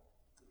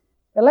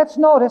 And let's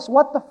notice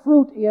what the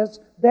fruit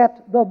is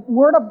that the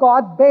Word of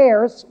God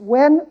bears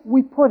when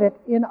we put it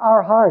in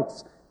our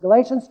hearts.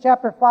 Galatians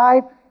chapter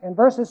 5 and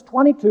verses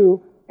 22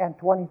 and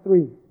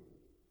 23.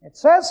 It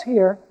says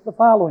here the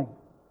following: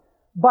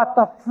 "But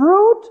the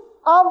fruit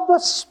of the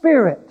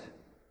Spirit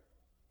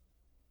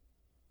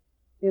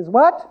is"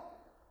 what?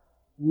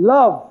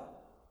 Love.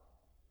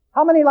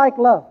 How many like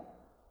love?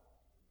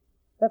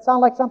 That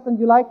sound like something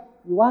you like?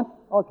 You want?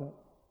 Okay.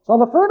 So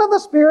the fruit of the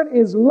Spirit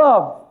is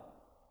love,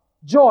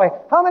 joy.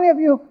 How many of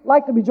you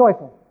like to be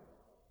joyful?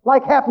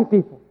 Like happy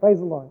people? Praise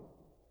the Lord.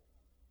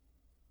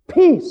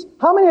 Peace.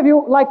 How many of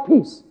you like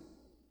peace?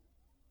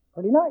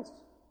 Pretty nice.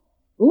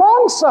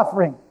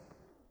 Long-suffering.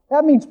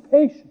 That means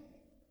patience.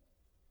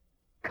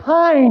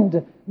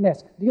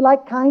 Kindness. Do you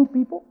like kind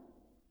people?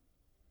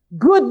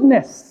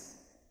 Goodness.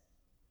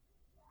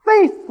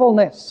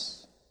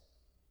 Faithfulness.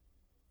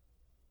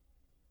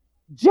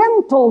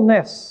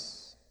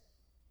 Gentleness.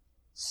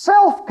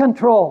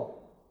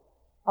 Self-control.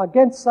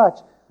 Against such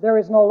there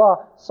is no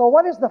law. So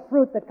what is the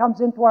fruit that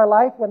comes into our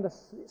life when the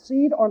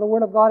seed or the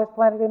Word of God is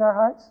planted in our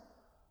hearts?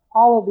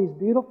 All of these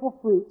beautiful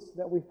fruits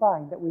that we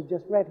find, that we've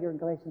just read here in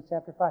Galatians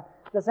chapter 5.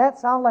 Does that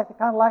sound like the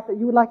kind of life that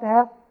you would like to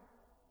have?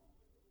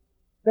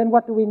 Then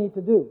what do we need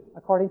to do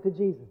according to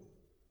Jesus?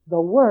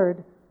 The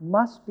Word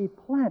must be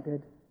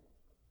planted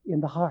in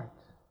the heart.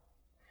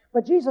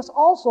 But Jesus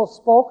also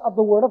spoke of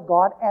the Word of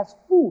God as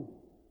food.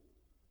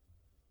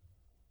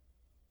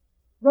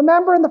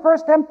 Remember in the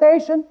first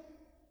temptation,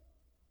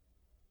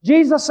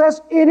 Jesus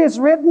says, "It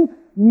is written,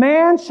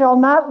 man shall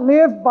not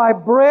live by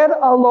bread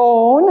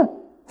alone,"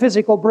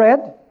 physical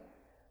bread,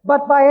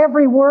 "but by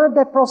every word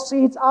that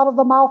proceeds out of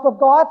the mouth of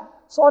God."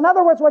 So in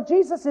other words, what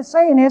Jesus is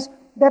saying is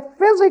that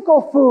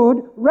physical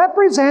food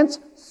represents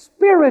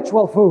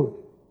spiritual food.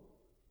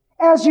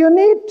 As you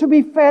need to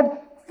be fed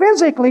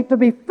physically to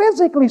be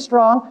physically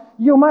strong,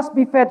 you must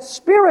be fed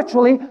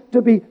spiritually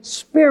to be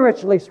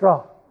spiritually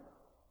strong.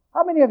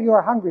 How many of you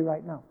are hungry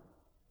right now?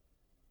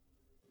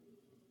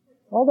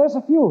 Well, there's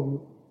a few of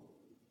you.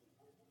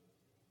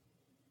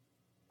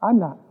 I'm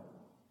not.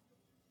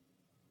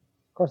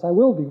 Of course, I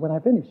will be when I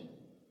finish,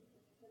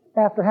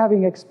 after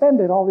having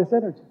expended all this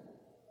energy.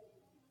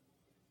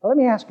 But let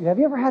me ask you, have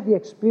you ever had the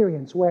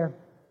experience where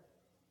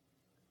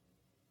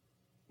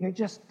you're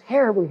just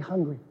terribly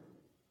hungry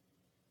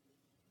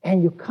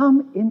and you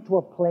come into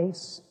a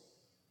place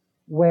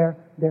where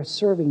they're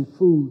serving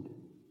food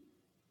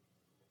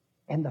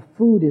and the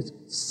food is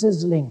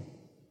sizzling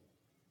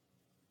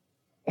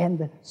and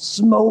the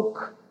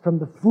smoke from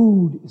the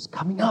food is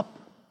coming up?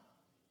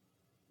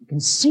 You can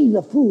see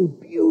the food,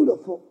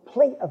 beautiful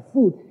plate of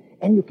food,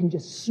 and you can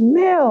just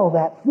smell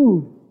that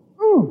food.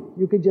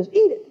 You can just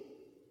eat it.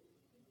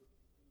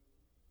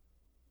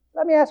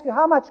 Let me ask you,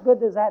 how much good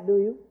does that do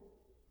you?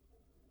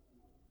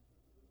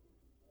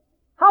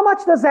 How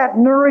much does that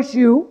nourish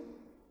you?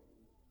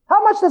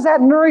 How much does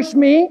that nourish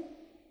me?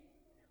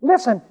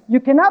 Listen, you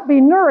cannot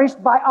be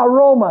nourished by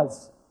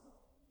aromas.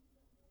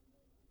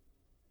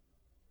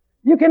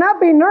 You cannot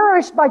be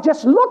nourished by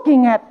just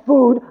looking at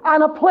food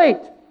on a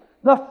plate.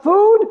 The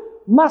food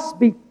must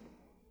be,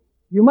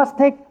 you must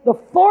take the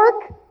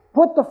fork,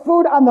 put the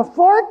food on the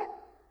fork,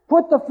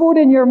 put the food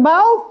in your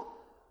mouth,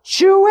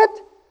 chew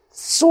it,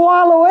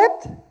 swallow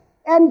it,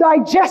 and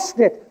digest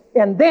it.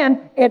 And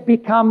then it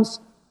becomes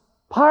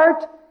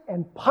part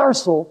and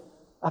parcel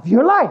of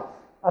your life,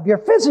 of your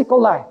physical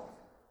life.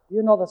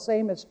 You know the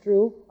same is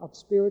true of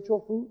spiritual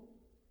food.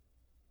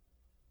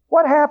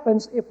 What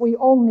happens if we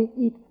only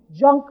eat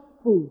junk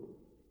food?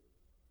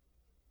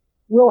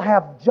 We'll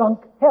have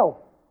junk health.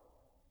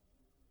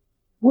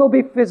 We'll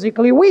be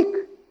physically weak.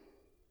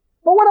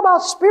 But what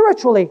about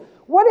spiritually?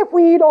 What if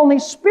we eat only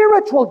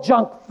spiritual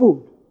junk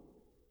food?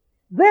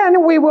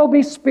 Then we will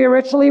be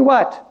spiritually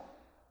what?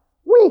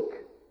 Weak.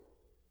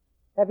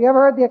 Have you ever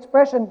heard the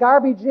expression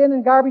garbage in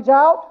and garbage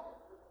out?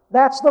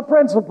 That's the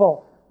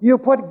principle. You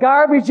put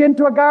garbage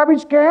into a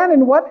garbage can,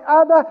 and what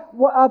are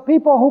the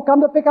people who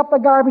come to pick up the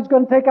garbage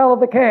going to take out of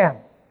the can?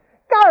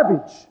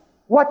 Garbage.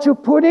 What you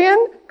put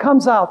in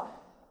comes out.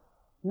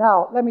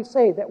 Now, let me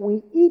say that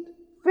we eat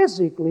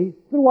physically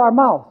through our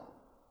mouth,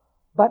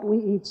 but we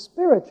eat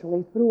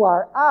spiritually through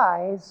our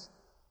eyes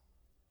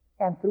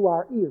and through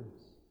our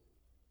ears.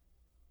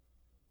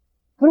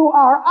 Through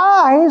our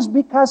eyes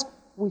because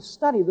we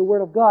study the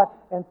Word of God,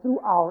 and through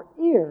our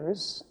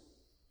ears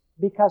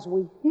because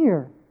we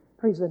hear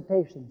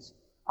presentations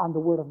on the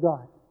Word of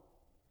God.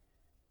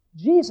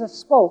 Jesus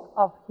spoke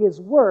of His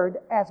Word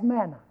as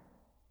manna.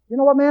 You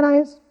know what manna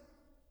is?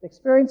 The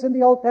experience in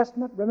the Old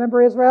Testament.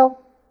 Remember Israel?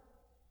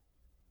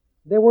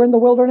 They were in the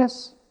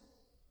wilderness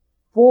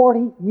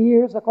 40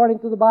 years according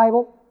to the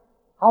Bible.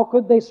 How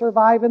could they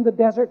survive in the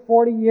desert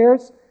 40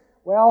 years?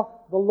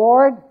 Well, the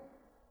Lord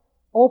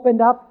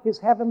opened up His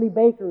heavenly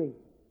bakery.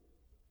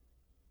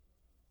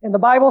 And the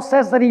Bible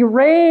says that He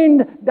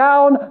rained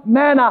down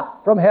manna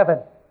from heaven.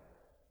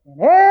 And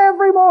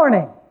every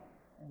morning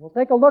and We'll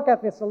take a look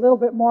at this a little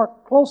bit more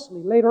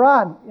closely later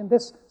on in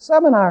this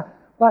seminar.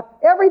 But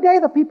every day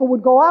the people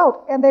would go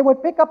out and they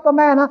would pick up the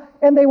manna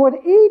and they would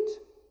eat,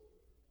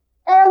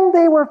 and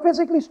they were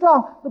physically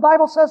strong. The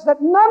Bible says that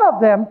none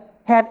of them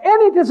had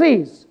any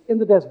disease in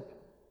the desert.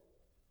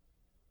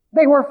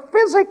 They were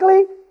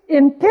physically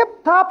in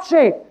tip-top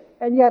shape.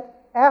 And yet,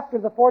 after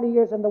the 40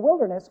 years in the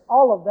wilderness,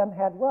 all of them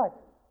had what?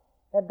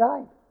 Had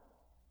died.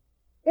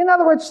 In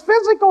other words,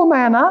 physical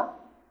manna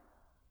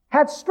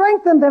had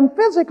strengthened them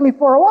physically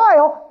for a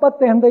while, but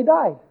then they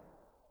died.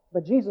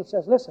 But Jesus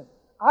says, listen,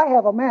 I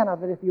have a manna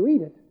that if you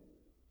eat it,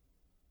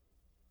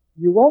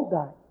 you won't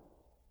die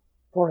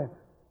forever.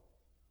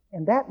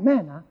 And that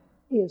manna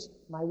is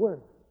my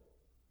word.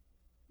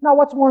 Now,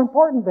 what's more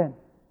important then?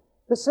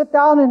 To sit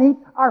down and eat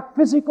our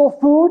physical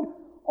food?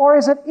 Or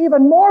is it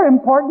even more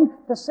important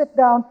to sit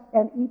down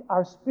and eat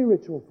our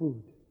spiritual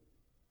food?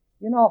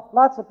 You know,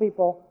 lots of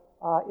people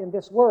in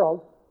this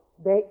world,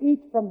 they eat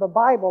from the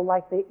Bible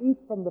like they eat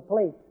from the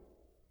plate.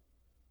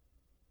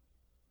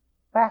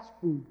 Fast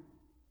food.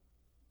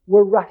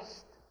 We're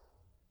rushed.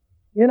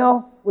 You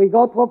know, we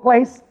go to a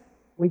place,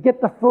 we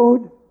get the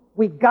food,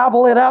 we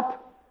gobble it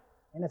up,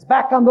 and it's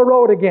back on the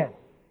road again.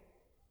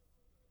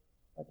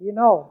 But you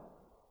know,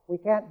 we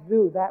can't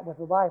do that with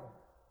the Bible.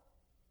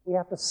 We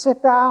have to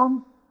sit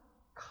down,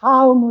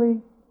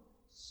 calmly,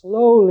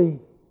 slowly,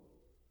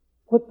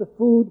 put the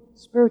food,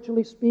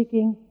 spiritually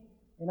speaking,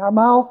 in our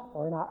mouth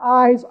or in our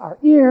eyes, our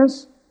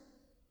ears,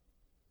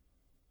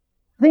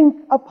 think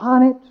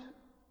upon it,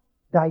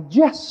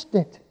 digest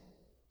it,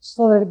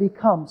 so that it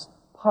becomes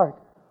part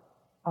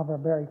of our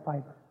very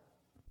fiber.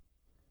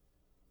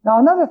 Now,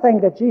 another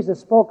thing that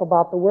Jesus spoke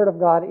about the Word of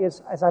God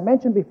is, as I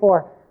mentioned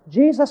before,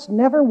 Jesus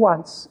never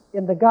once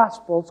in the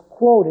Gospels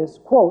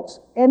quotes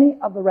any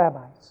of the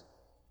rabbis.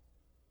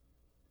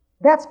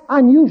 That's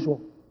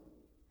unusual,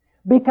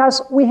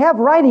 because we have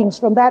writings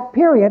from that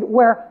period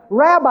where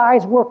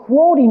rabbis were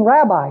quoting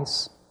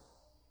rabbis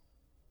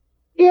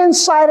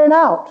inside and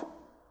out.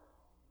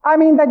 I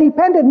mean, they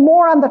depended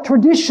more on the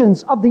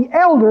traditions of the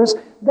elders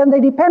than they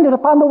depended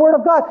upon the Word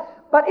of God.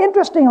 But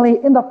interestingly,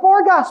 in the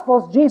 4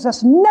 Gospels,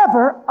 Jesus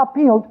never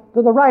appealed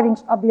to the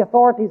writings of the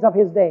authorities of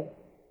his day.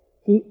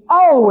 He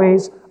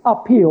always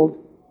appealed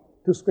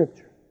to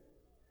Scripture.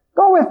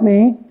 Go with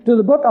me to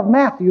the book of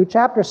Matthew,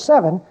 chapter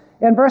 7,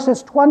 and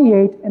verses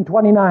 28 and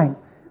 29.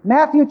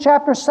 Matthew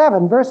chapter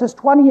 7, verses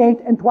 28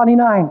 and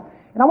 29.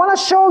 And I want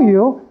to show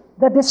you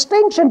the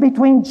distinction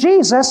between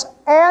Jesus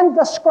and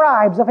the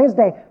scribes of his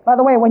day. By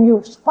the way, when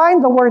you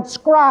find the word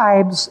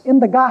scribes in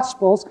the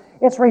Gospels,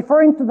 it's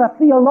referring to the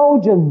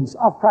theologians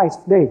of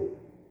Christ's day.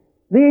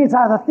 These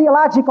are the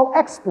theological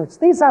experts.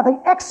 These are the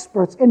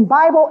experts in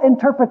Bible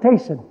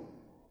interpretation.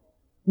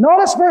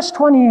 Notice verse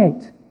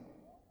 28.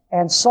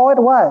 And so it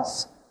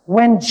was,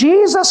 when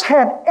Jesus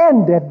had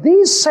ended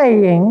these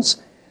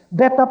sayings,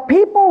 that the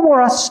people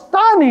were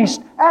astonished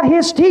at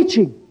his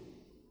teaching.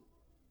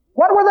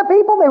 What were the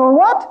people? They were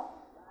what?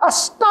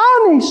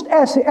 Astonished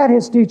at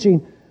his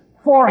teaching.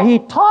 For he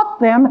taught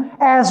them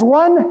as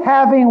one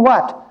having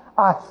what?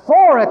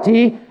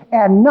 Authority,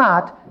 and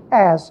not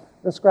as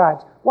the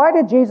scribes. Why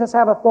did Jesus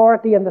have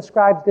authority and the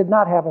scribes did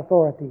not have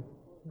authority?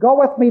 Go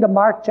with me to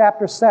Mark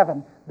chapter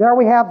 7. There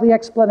we have the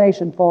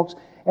explanation, folks.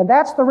 And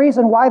that's the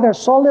reason why there's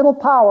so little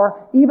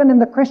power even in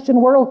the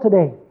Christian world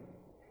today,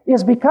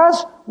 is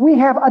because we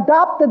have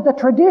adopted the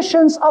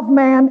traditions of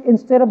man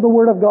instead of the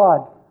Word of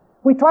God.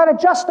 We try to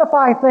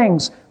justify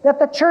things that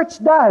the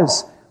church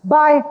does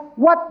by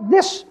what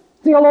this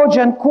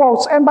theologian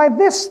quotes and by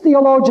this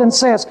theologian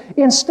says,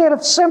 instead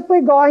of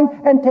simply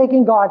going and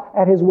taking God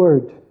at His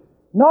word.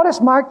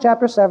 Notice Mark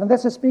chapter 7.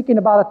 This is speaking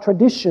about a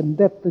tradition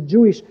that the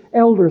Jewish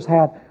elders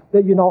had,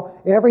 that, you know,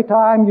 every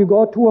time you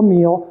go to a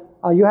meal,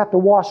 you have to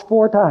wash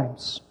 4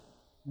 times.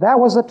 That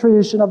was the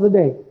tradition of the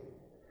day.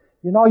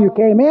 You know, you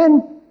came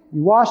in,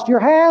 you washed your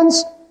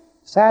hands,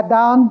 sat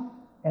down,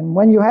 and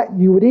when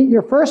you would eat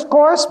your first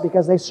course,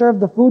 because they served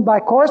the food by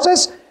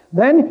courses,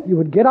 then you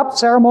would get up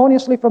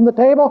ceremoniously from the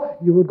table,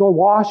 you would go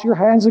wash your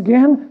hands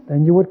again,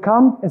 then you would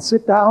come and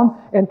sit down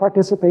and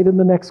participate in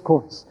the next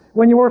course.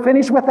 When you were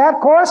finished with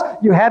that course,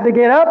 you had to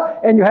get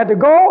up and you had to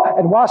go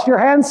and wash your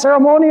hands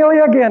ceremonially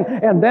again,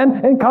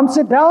 and come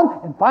sit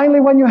down, and finally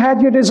when you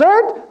had your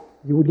dessert,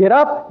 you would get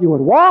up, you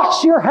would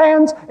wash your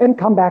hands, and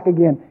come back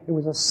again. It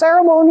was a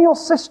ceremonial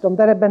system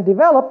that had been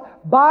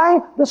developed by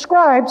the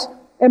scribes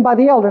and by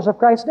the elders of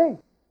Christ's day.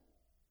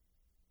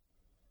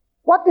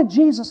 What did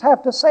Jesus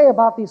have to say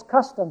about these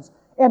customs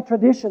and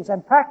traditions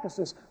and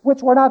practices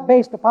which were not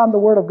based upon the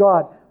Word of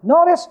God?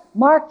 Notice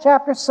Mark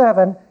chapter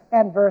 7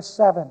 and verse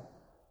 7.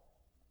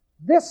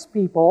 This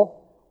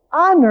people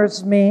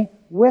honors me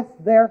with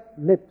their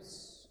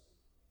lips,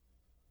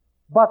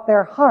 but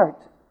their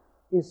heart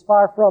is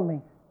far from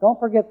me. Don't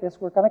forget this.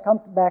 We're going to come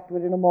back to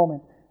it in a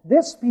moment.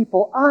 This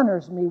people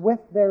honors me with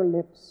their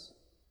lips,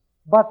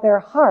 but their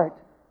heart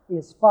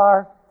is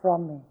far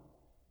from me.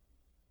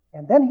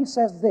 And then he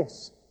says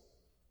this,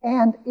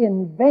 and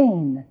in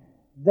vain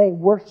they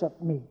worship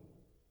me,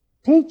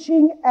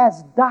 teaching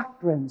as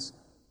doctrines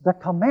the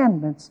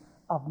commandments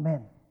of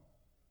men.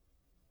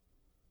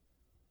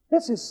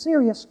 This is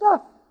serious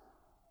stuff.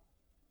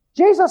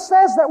 Jesus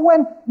says that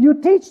when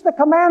you teach the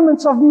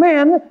commandments of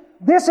men,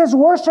 this is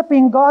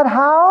worshiping God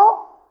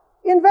how?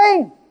 In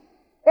vain.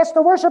 It's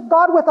to worship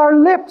God with our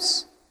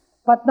lips,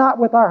 but not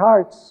with our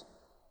hearts.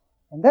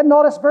 And then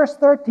notice verse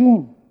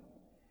 13.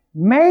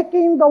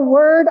 Making the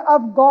word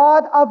of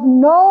God of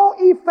no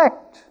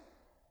effect.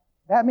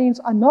 That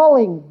means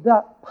annulling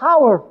the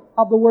power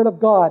of the word of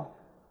God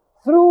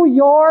through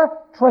your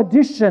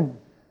tradition,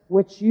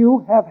 which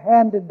you have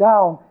handed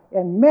down,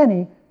 and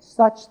many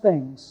such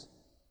things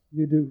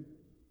you do.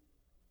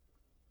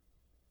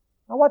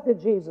 Now, what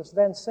did Jesus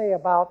then say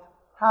about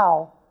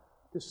how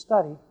to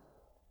study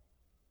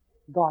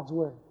God's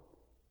Word?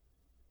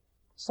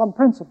 Some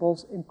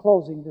principles in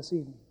closing this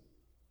evening.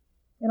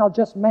 And I'll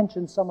just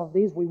mention some of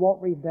these. We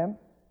won't read them.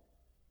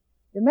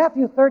 In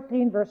Matthew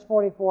 13, verse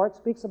 44, it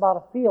speaks about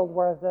a field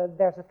where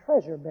there's a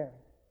treasure buried.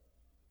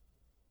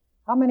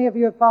 How many of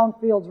you have found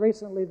fields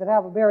recently that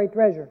have a buried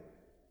treasure?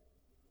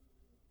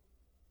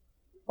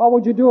 What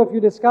would you do if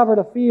you discovered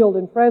a field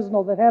in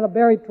Fresno that had a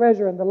buried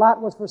treasure and the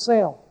lot was for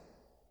sale?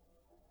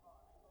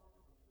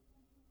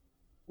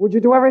 Would you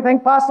do everything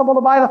possible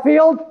to buy the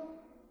field?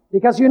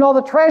 Because you know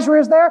the treasure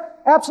is there?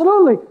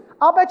 Absolutely.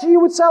 I'll bet you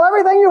would sell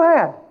everything you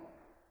had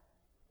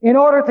in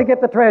order to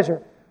get the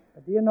treasure.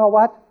 But do you know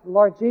what? The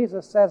Lord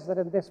Jesus says that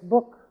in this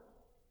book,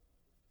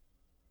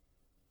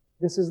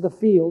 this is the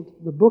field,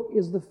 the book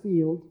is the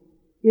field.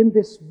 In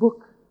this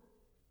book,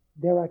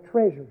 there are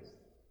treasures.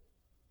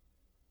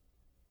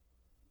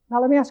 Now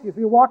let me ask you, if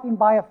you're walking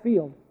by a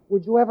field,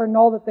 would you ever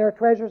know that there are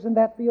treasures in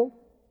that field?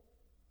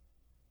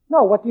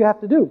 No, what do you have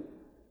to do?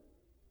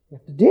 You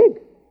have to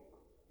dig.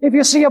 If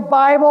you see a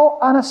Bible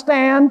on a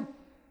stand,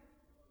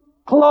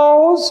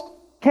 closed,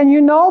 can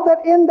you know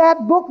that in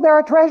that book there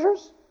are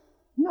treasures?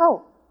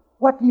 No.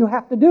 What do you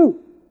have to do?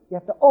 You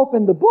have to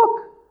open the book,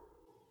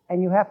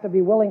 and you have to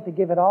be willing to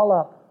give it all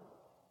up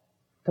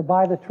to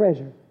buy the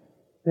treasure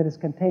that is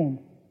contained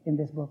in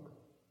this book.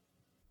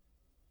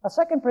 A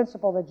second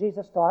principle that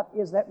Jesus taught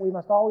is that we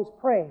must always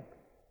pray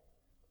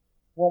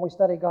when we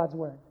study God's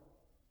Word.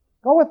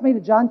 Go with me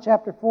to John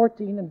chapter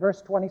 14 and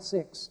verse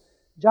 26.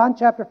 John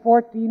chapter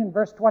 14 and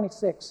verse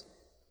 26.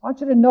 I want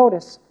you to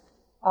notice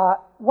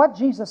what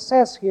Jesus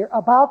says here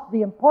about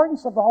the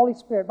importance of the Holy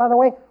Spirit. By the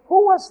way,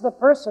 who was the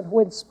person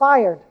who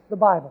inspired the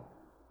Bible?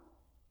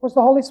 It was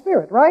the Holy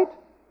Spirit, right?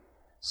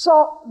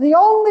 So the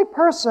only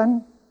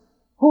person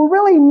who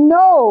really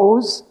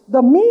knows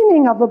the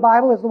meaning of the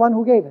Bible is the one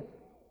who gave it.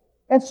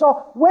 And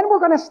so when we're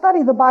going to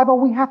study the Bible,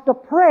 we have to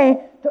pray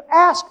to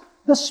ask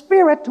the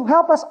Spirit to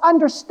help us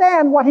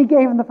understand what He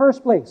gave in the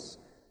first place.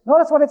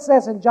 Notice what it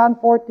says in John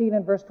 14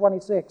 and verse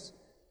 26.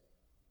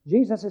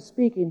 Jesus is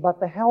speaking, but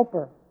the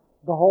Helper,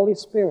 the Holy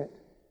Spirit,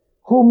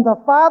 whom the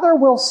Father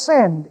will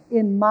send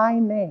in my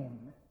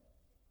name,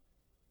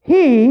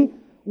 He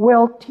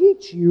will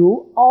teach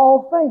you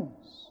all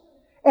things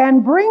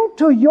and bring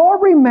to your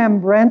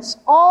remembrance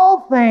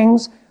all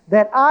things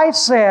that I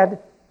said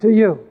to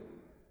you.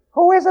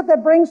 Who is it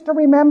that brings to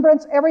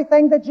remembrance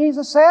everything that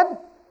Jesus said?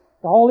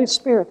 The Holy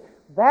Spirit.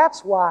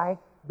 That's why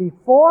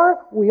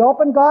before we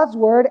open God's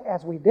Word,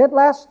 as we did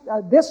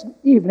this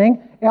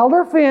evening,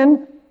 Elder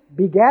Finn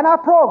began our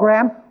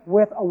program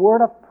with a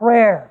word of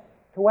prayer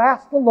to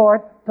ask the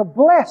Lord to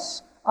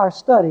bless our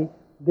study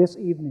this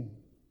evening.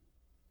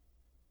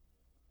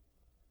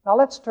 Now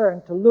let's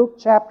turn to Luke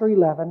chapter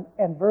 11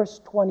 and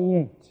verse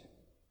 28.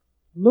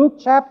 Luke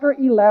chapter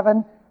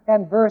 11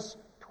 and verse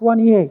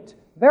 28.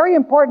 Very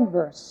important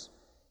verse.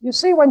 You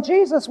see, when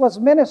Jesus was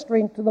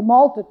ministering to the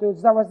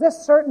multitudes, there was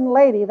this certain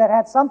lady that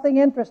had something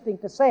interesting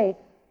to say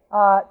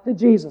to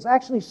Jesus.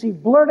 Actually, she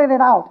blurted it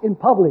out in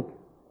public.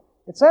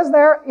 It says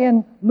there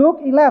in Luke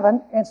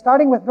 11, and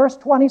starting with verse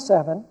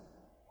 27,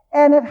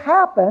 and it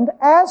happened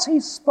as he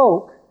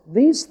spoke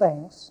these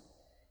things,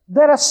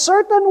 that a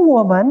certain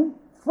woman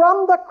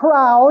from the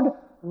crowd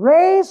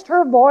raised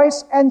her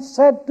voice and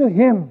said to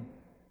him,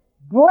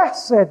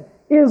 Blessed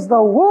is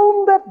the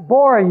womb that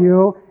bore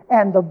you,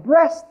 and the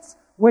breasts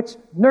which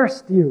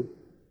nursed you.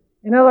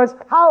 In other words,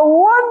 how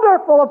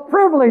wonderful a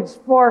privilege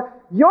for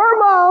your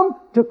mom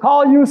to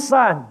call you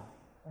son.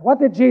 What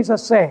did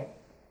Jesus say?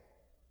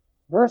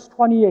 Verse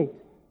 28,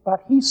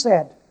 but he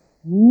said,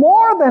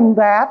 more than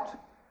that,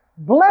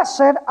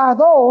 blessed are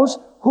those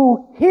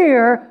who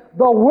hear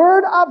the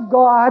word of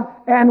God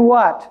and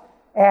what?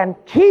 And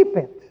keep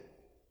it.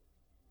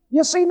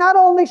 You see, not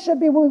only should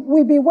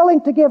we be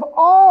willing to give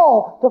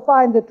all to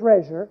find the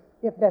treasure,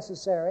 if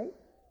necessary,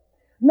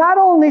 not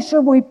only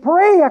should we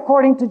pray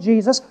according to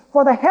Jesus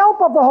for the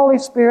help of the Holy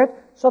Spirit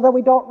so that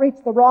we don't reach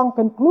the wrong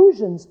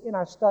conclusions in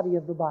our study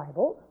of the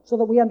Bible, so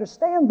that we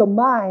understand the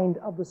mind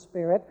of the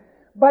Spirit,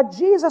 but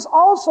Jesus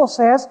also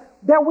says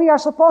that we are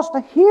supposed to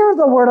hear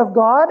the Word of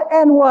God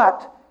and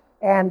what?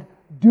 And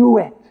do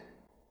it.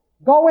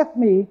 Go with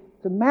me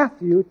to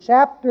Matthew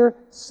chapter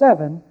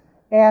 7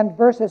 and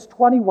verses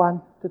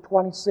 21 to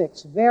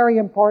 26. Very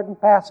important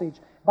passage.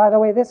 By the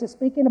way, this is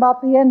speaking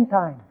about the end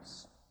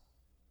times.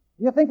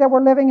 You think that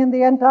we're living in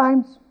the end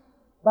times?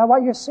 By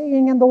what you're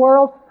seeing in the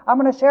world? I'm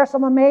going to share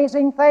some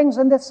amazing things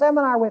in this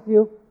seminar with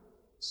you.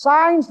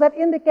 Signs that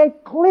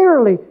indicate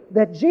clearly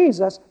that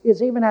Jesus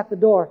is even at the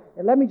door.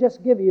 And let me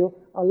just give you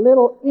a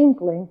little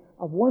inkling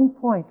of one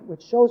point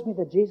which shows me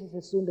that Jesus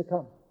is soon to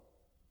come.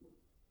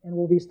 And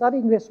we'll be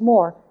studying this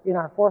more in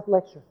our fourth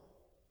lecture.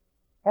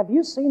 Have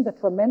you seen the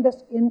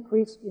tremendous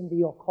increase in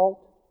the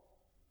occult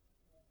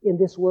in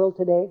this world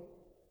today?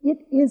 It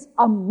is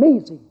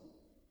amazing.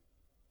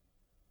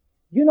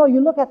 You know,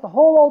 you look at the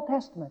whole Old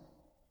Testament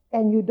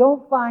and you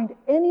don't find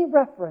any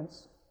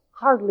reference,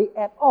 hardly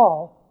at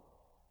all,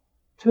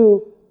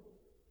 to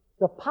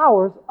the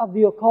powers of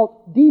the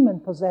occult, demon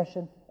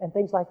possession, and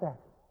things like that.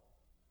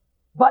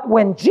 But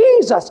when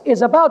Jesus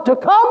is about to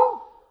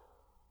come,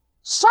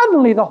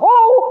 suddenly the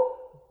whole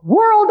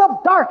world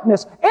of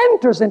darkness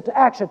enters into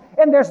action,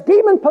 and there's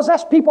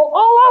demon-possessed people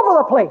all over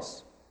the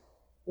place.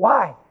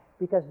 Why?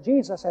 Because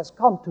Jesus has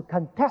come to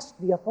contest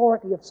the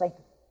authority of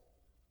Satan.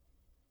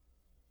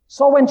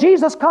 So when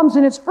Jesus comes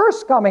in His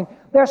first coming,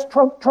 there's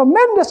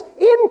tremendous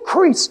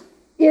increase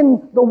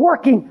in the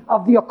working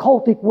of the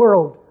occultic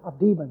world of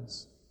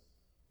demons.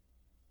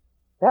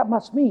 That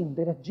must mean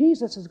that if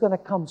Jesus is going to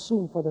come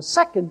soon for the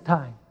second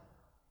time,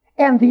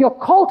 and the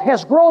occult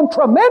has grown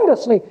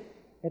tremendously,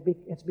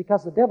 it's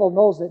because the devil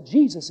knows that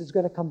Jesus is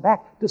going to come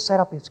back to set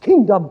up His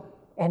kingdom,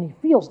 and he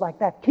feels like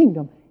that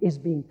kingdom is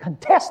being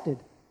contested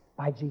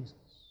by Jesus.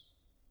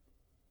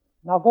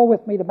 Now go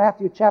with me to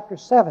Matthew chapter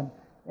 7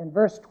 and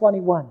verse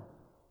 21.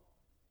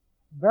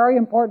 Very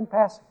important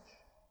passage.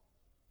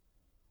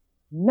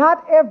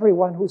 Not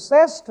everyone who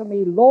says to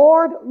me,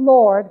 Lord,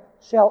 Lord,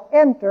 shall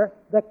enter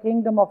the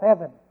kingdom of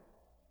heaven,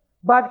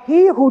 but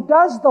he who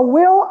does the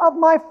will of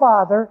my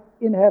Father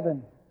in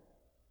heaven.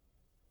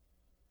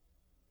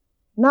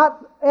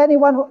 Not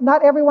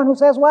everyone who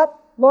says what?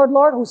 Lord,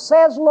 Lord. Who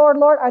says, Lord,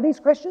 Lord. Are these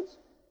Christians?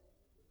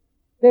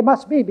 They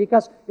must be,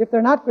 because if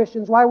they're not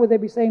Christians, why would they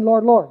be saying,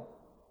 Lord, Lord?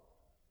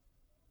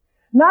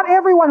 Not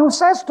everyone who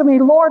says to me,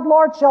 Lord,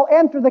 Lord, shall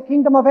enter the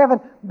kingdom of heaven,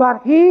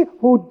 but he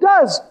who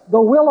does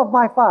the will of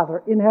my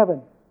Father in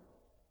heaven.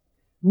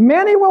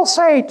 Many will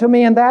say to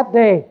me in that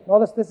day,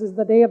 notice this is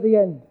the day of the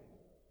end,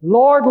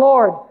 Lord,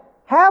 Lord,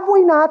 have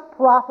we not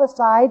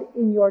prophesied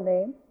in your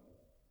name?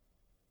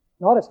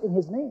 Notice, in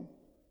His name.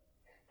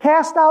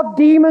 Cast out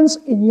demons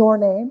in your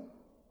name,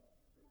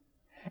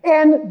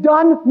 and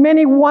done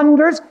many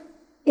wonders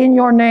in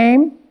your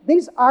name.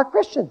 These are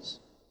Christians.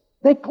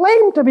 They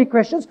claim to be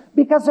Christians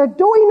because they're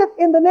doing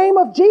it in the name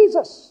of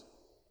Jesus.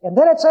 And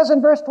then it says in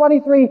verse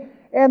 23,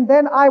 and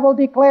then I will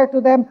declare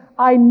to them,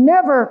 I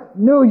never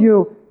knew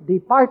you.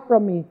 Depart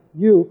from me,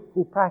 you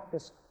who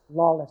practice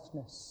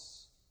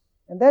lawlessness.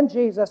 And then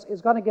Jesus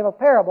is going to give a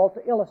parable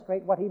to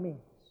illustrate what He means.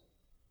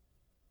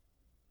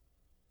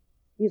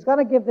 He's going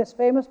to give this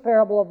famous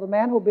parable of the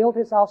man who built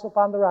his house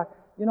upon the rock.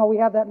 You know, we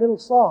have that little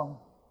song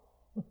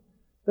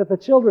that the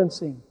children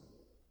sing.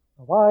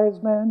 The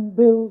wise man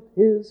built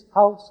his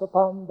house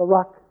upon the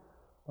rock.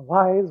 The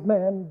wise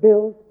man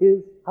built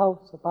his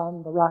house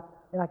upon the rock.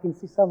 And I can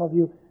see some of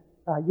you,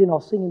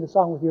 singing the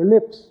song with your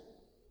lips.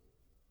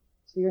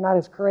 So you're not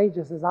as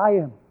courageous as I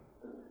am.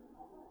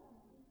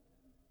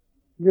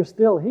 You're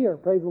still here,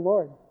 praise the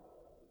Lord.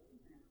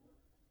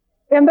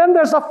 And then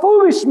there's a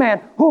foolish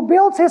man who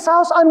builds his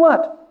house on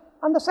what?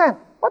 On the sand.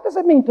 What does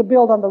it mean to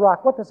build on the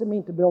rock? What does it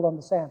mean to build on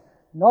the sand?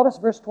 Notice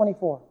verse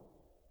 24.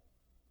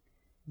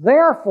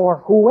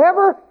 Therefore,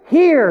 whoever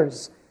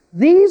hears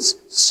these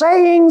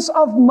sayings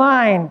of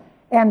mine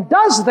and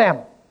does them,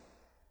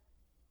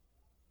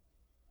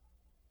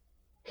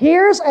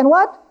 hears and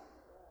what?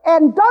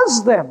 And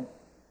does them,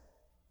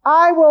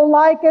 I will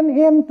liken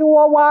him to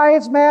a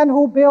wise man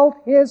who built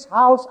his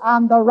house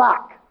on the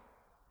rock.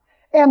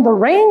 And the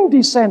rain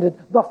descended,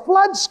 the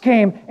floods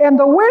came, and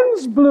the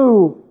winds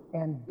blew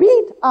and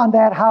beat on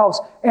that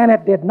house, and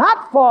it did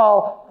not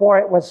fall, for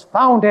it was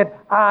founded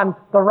on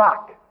the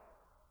rock.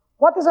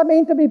 What does it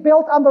mean to be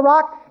built on the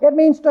rock? It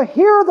means to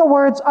hear the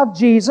words of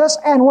Jesus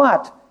and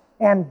what?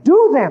 And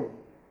do them.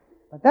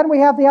 But then we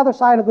have the other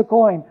side of the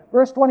coin.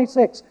 Verse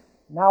 26.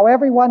 Now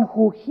everyone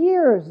who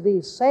hears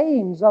these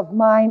sayings of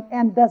mine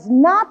and does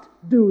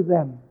not do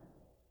them.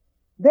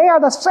 They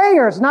are the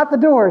sayers, not the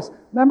doers.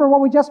 Remember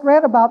what we just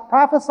read about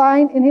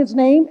prophesying in His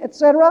name,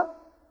 etc.?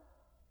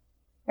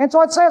 And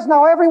so it says,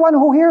 now everyone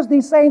who hears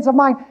these sayings of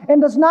mine and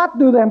does not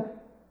do them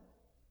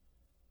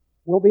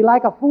will be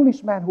like a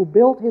foolish man who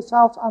built his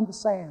house on the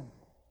sand.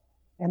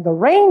 And the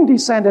rain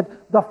descended,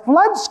 the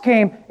floods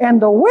came,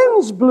 and the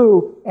winds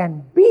blew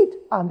and beat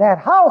on that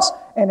house,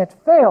 and it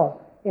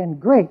fell, and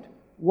great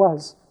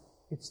was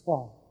its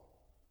fall.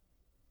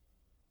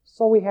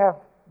 So we have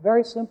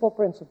very simple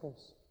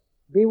principles.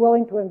 Be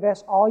willing to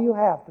invest all you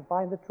have to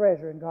find the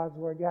treasure in God's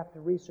Word. You have to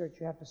research,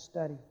 you have to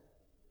study.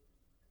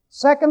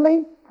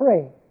 Secondly,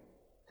 pray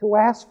to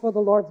ask for the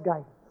Lord's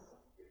guidance.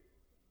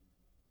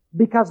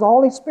 Because the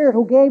Holy Spirit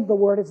who gave the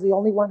Word is the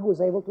only one who is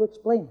able to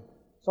explain it.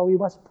 So we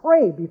must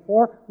pray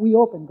before we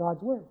open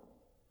God's Word.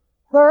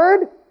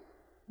 Third,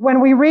 when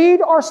we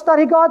read or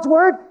study God's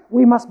Word,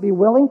 we must be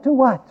willing to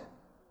what?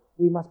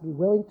 We must be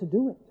willing to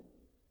do it.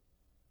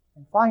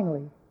 And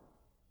finally,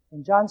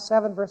 In John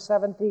 7, verse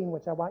 17,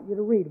 which I want you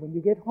to read when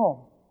you get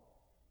home,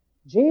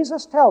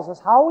 Jesus tells us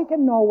how we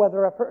can know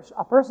whether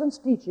a person's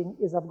teaching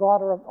is of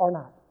God or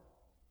not.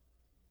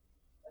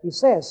 He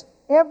says,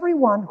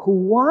 everyone who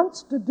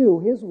wants to do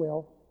His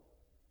will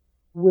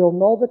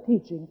know the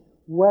teaching,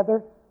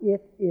 whether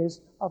it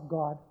is of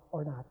God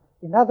or not.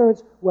 In other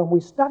words, when we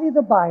study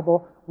the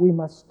Bible, we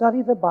must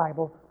study the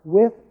Bible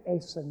with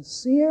a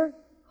sincere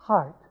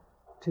heart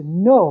to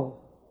know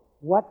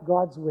what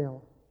God's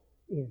will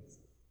is.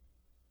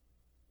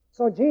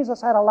 So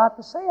Jesus had a lot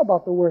to say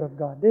about the Word of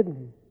God, didn't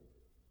He?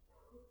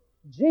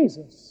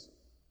 Jesus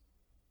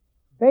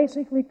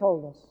basically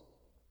told us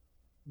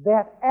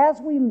that as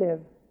we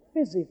live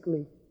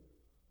physically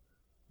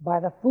by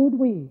the food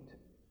we eat,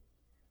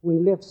 we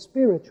live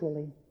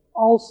spiritually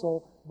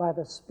also by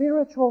the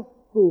spiritual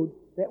food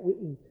that we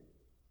eat.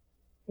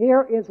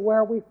 Here is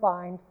where we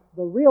find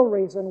the real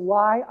reason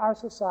why our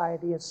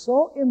society is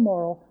so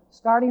immoral,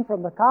 starting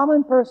from the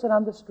common person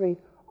on the street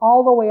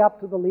all the way up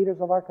to the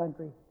leaders of our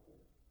country.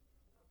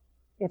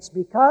 It's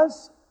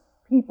because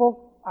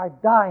people are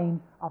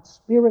dying of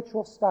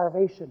spiritual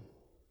starvation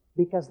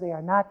because they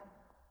are not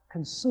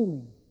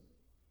consuming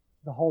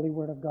the Holy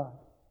Word of God.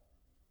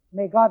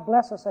 May God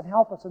bless us and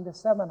help us in this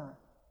seminar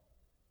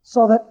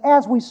so that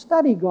as we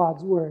study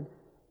God's Word,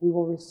 we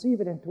will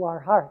receive it into our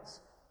hearts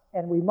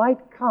and we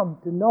might come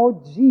to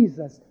know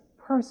Jesus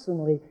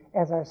personally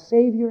as our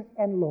Savior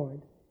and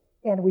Lord,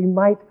 and we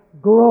might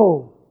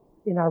grow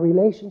in our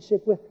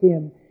relationship with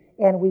Him,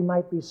 and we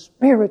might be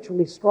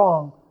spiritually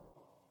strong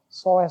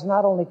so as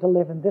not only to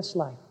live in this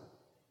life,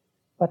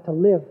 but to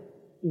live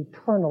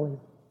eternally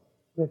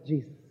with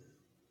Jesus.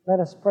 Let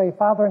us pray.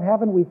 Father in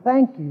heaven, we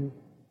thank You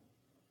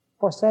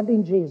for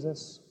sending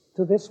Jesus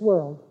to this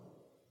world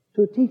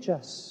to teach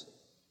us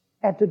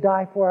and to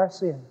die for our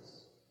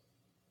sins.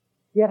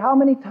 Yet how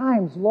many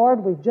times,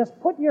 Lord, we've just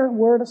put Your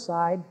Word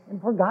aside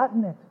and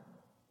forgotten it.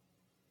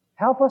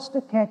 Help us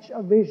to catch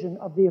a vision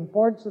of the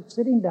importance of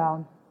sitting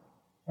down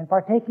and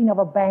partaking of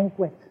a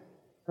banquet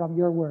from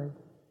Your Word.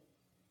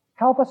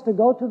 Help us to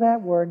go to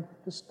that Word,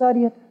 to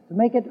study it, to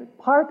make it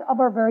part of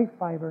our very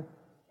fiber,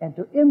 and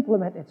to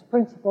implement its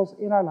principles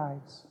in our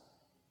lives.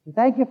 We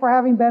thank You for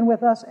having been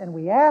with us, and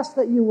we ask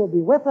that You will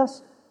be with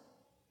us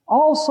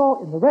also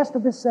in the rest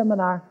of this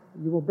seminar.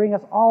 You will bring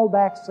us all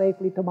back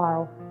safely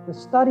tomorrow to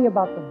study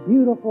about the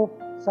beautiful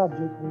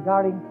subject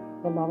regarding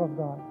the love of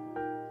God.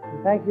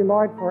 We thank You,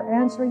 Lord, for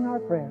answering our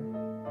prayer.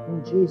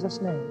 In Jesus'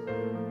 name,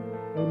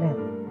 amen.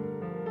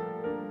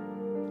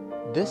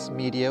 This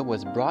media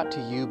was brought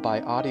to you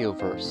by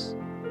Audioverse,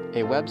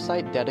 a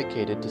website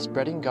dedicated to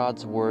spreading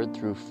God's Word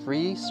through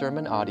free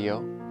sermon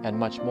audio and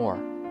much more.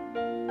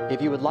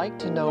 If you would like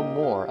to know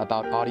more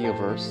about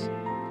Audioverse,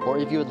 or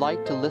if you would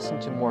like to listen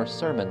to more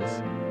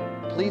sermons,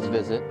 please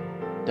visit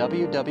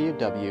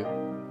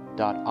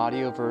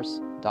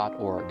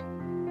www.audioverse.org.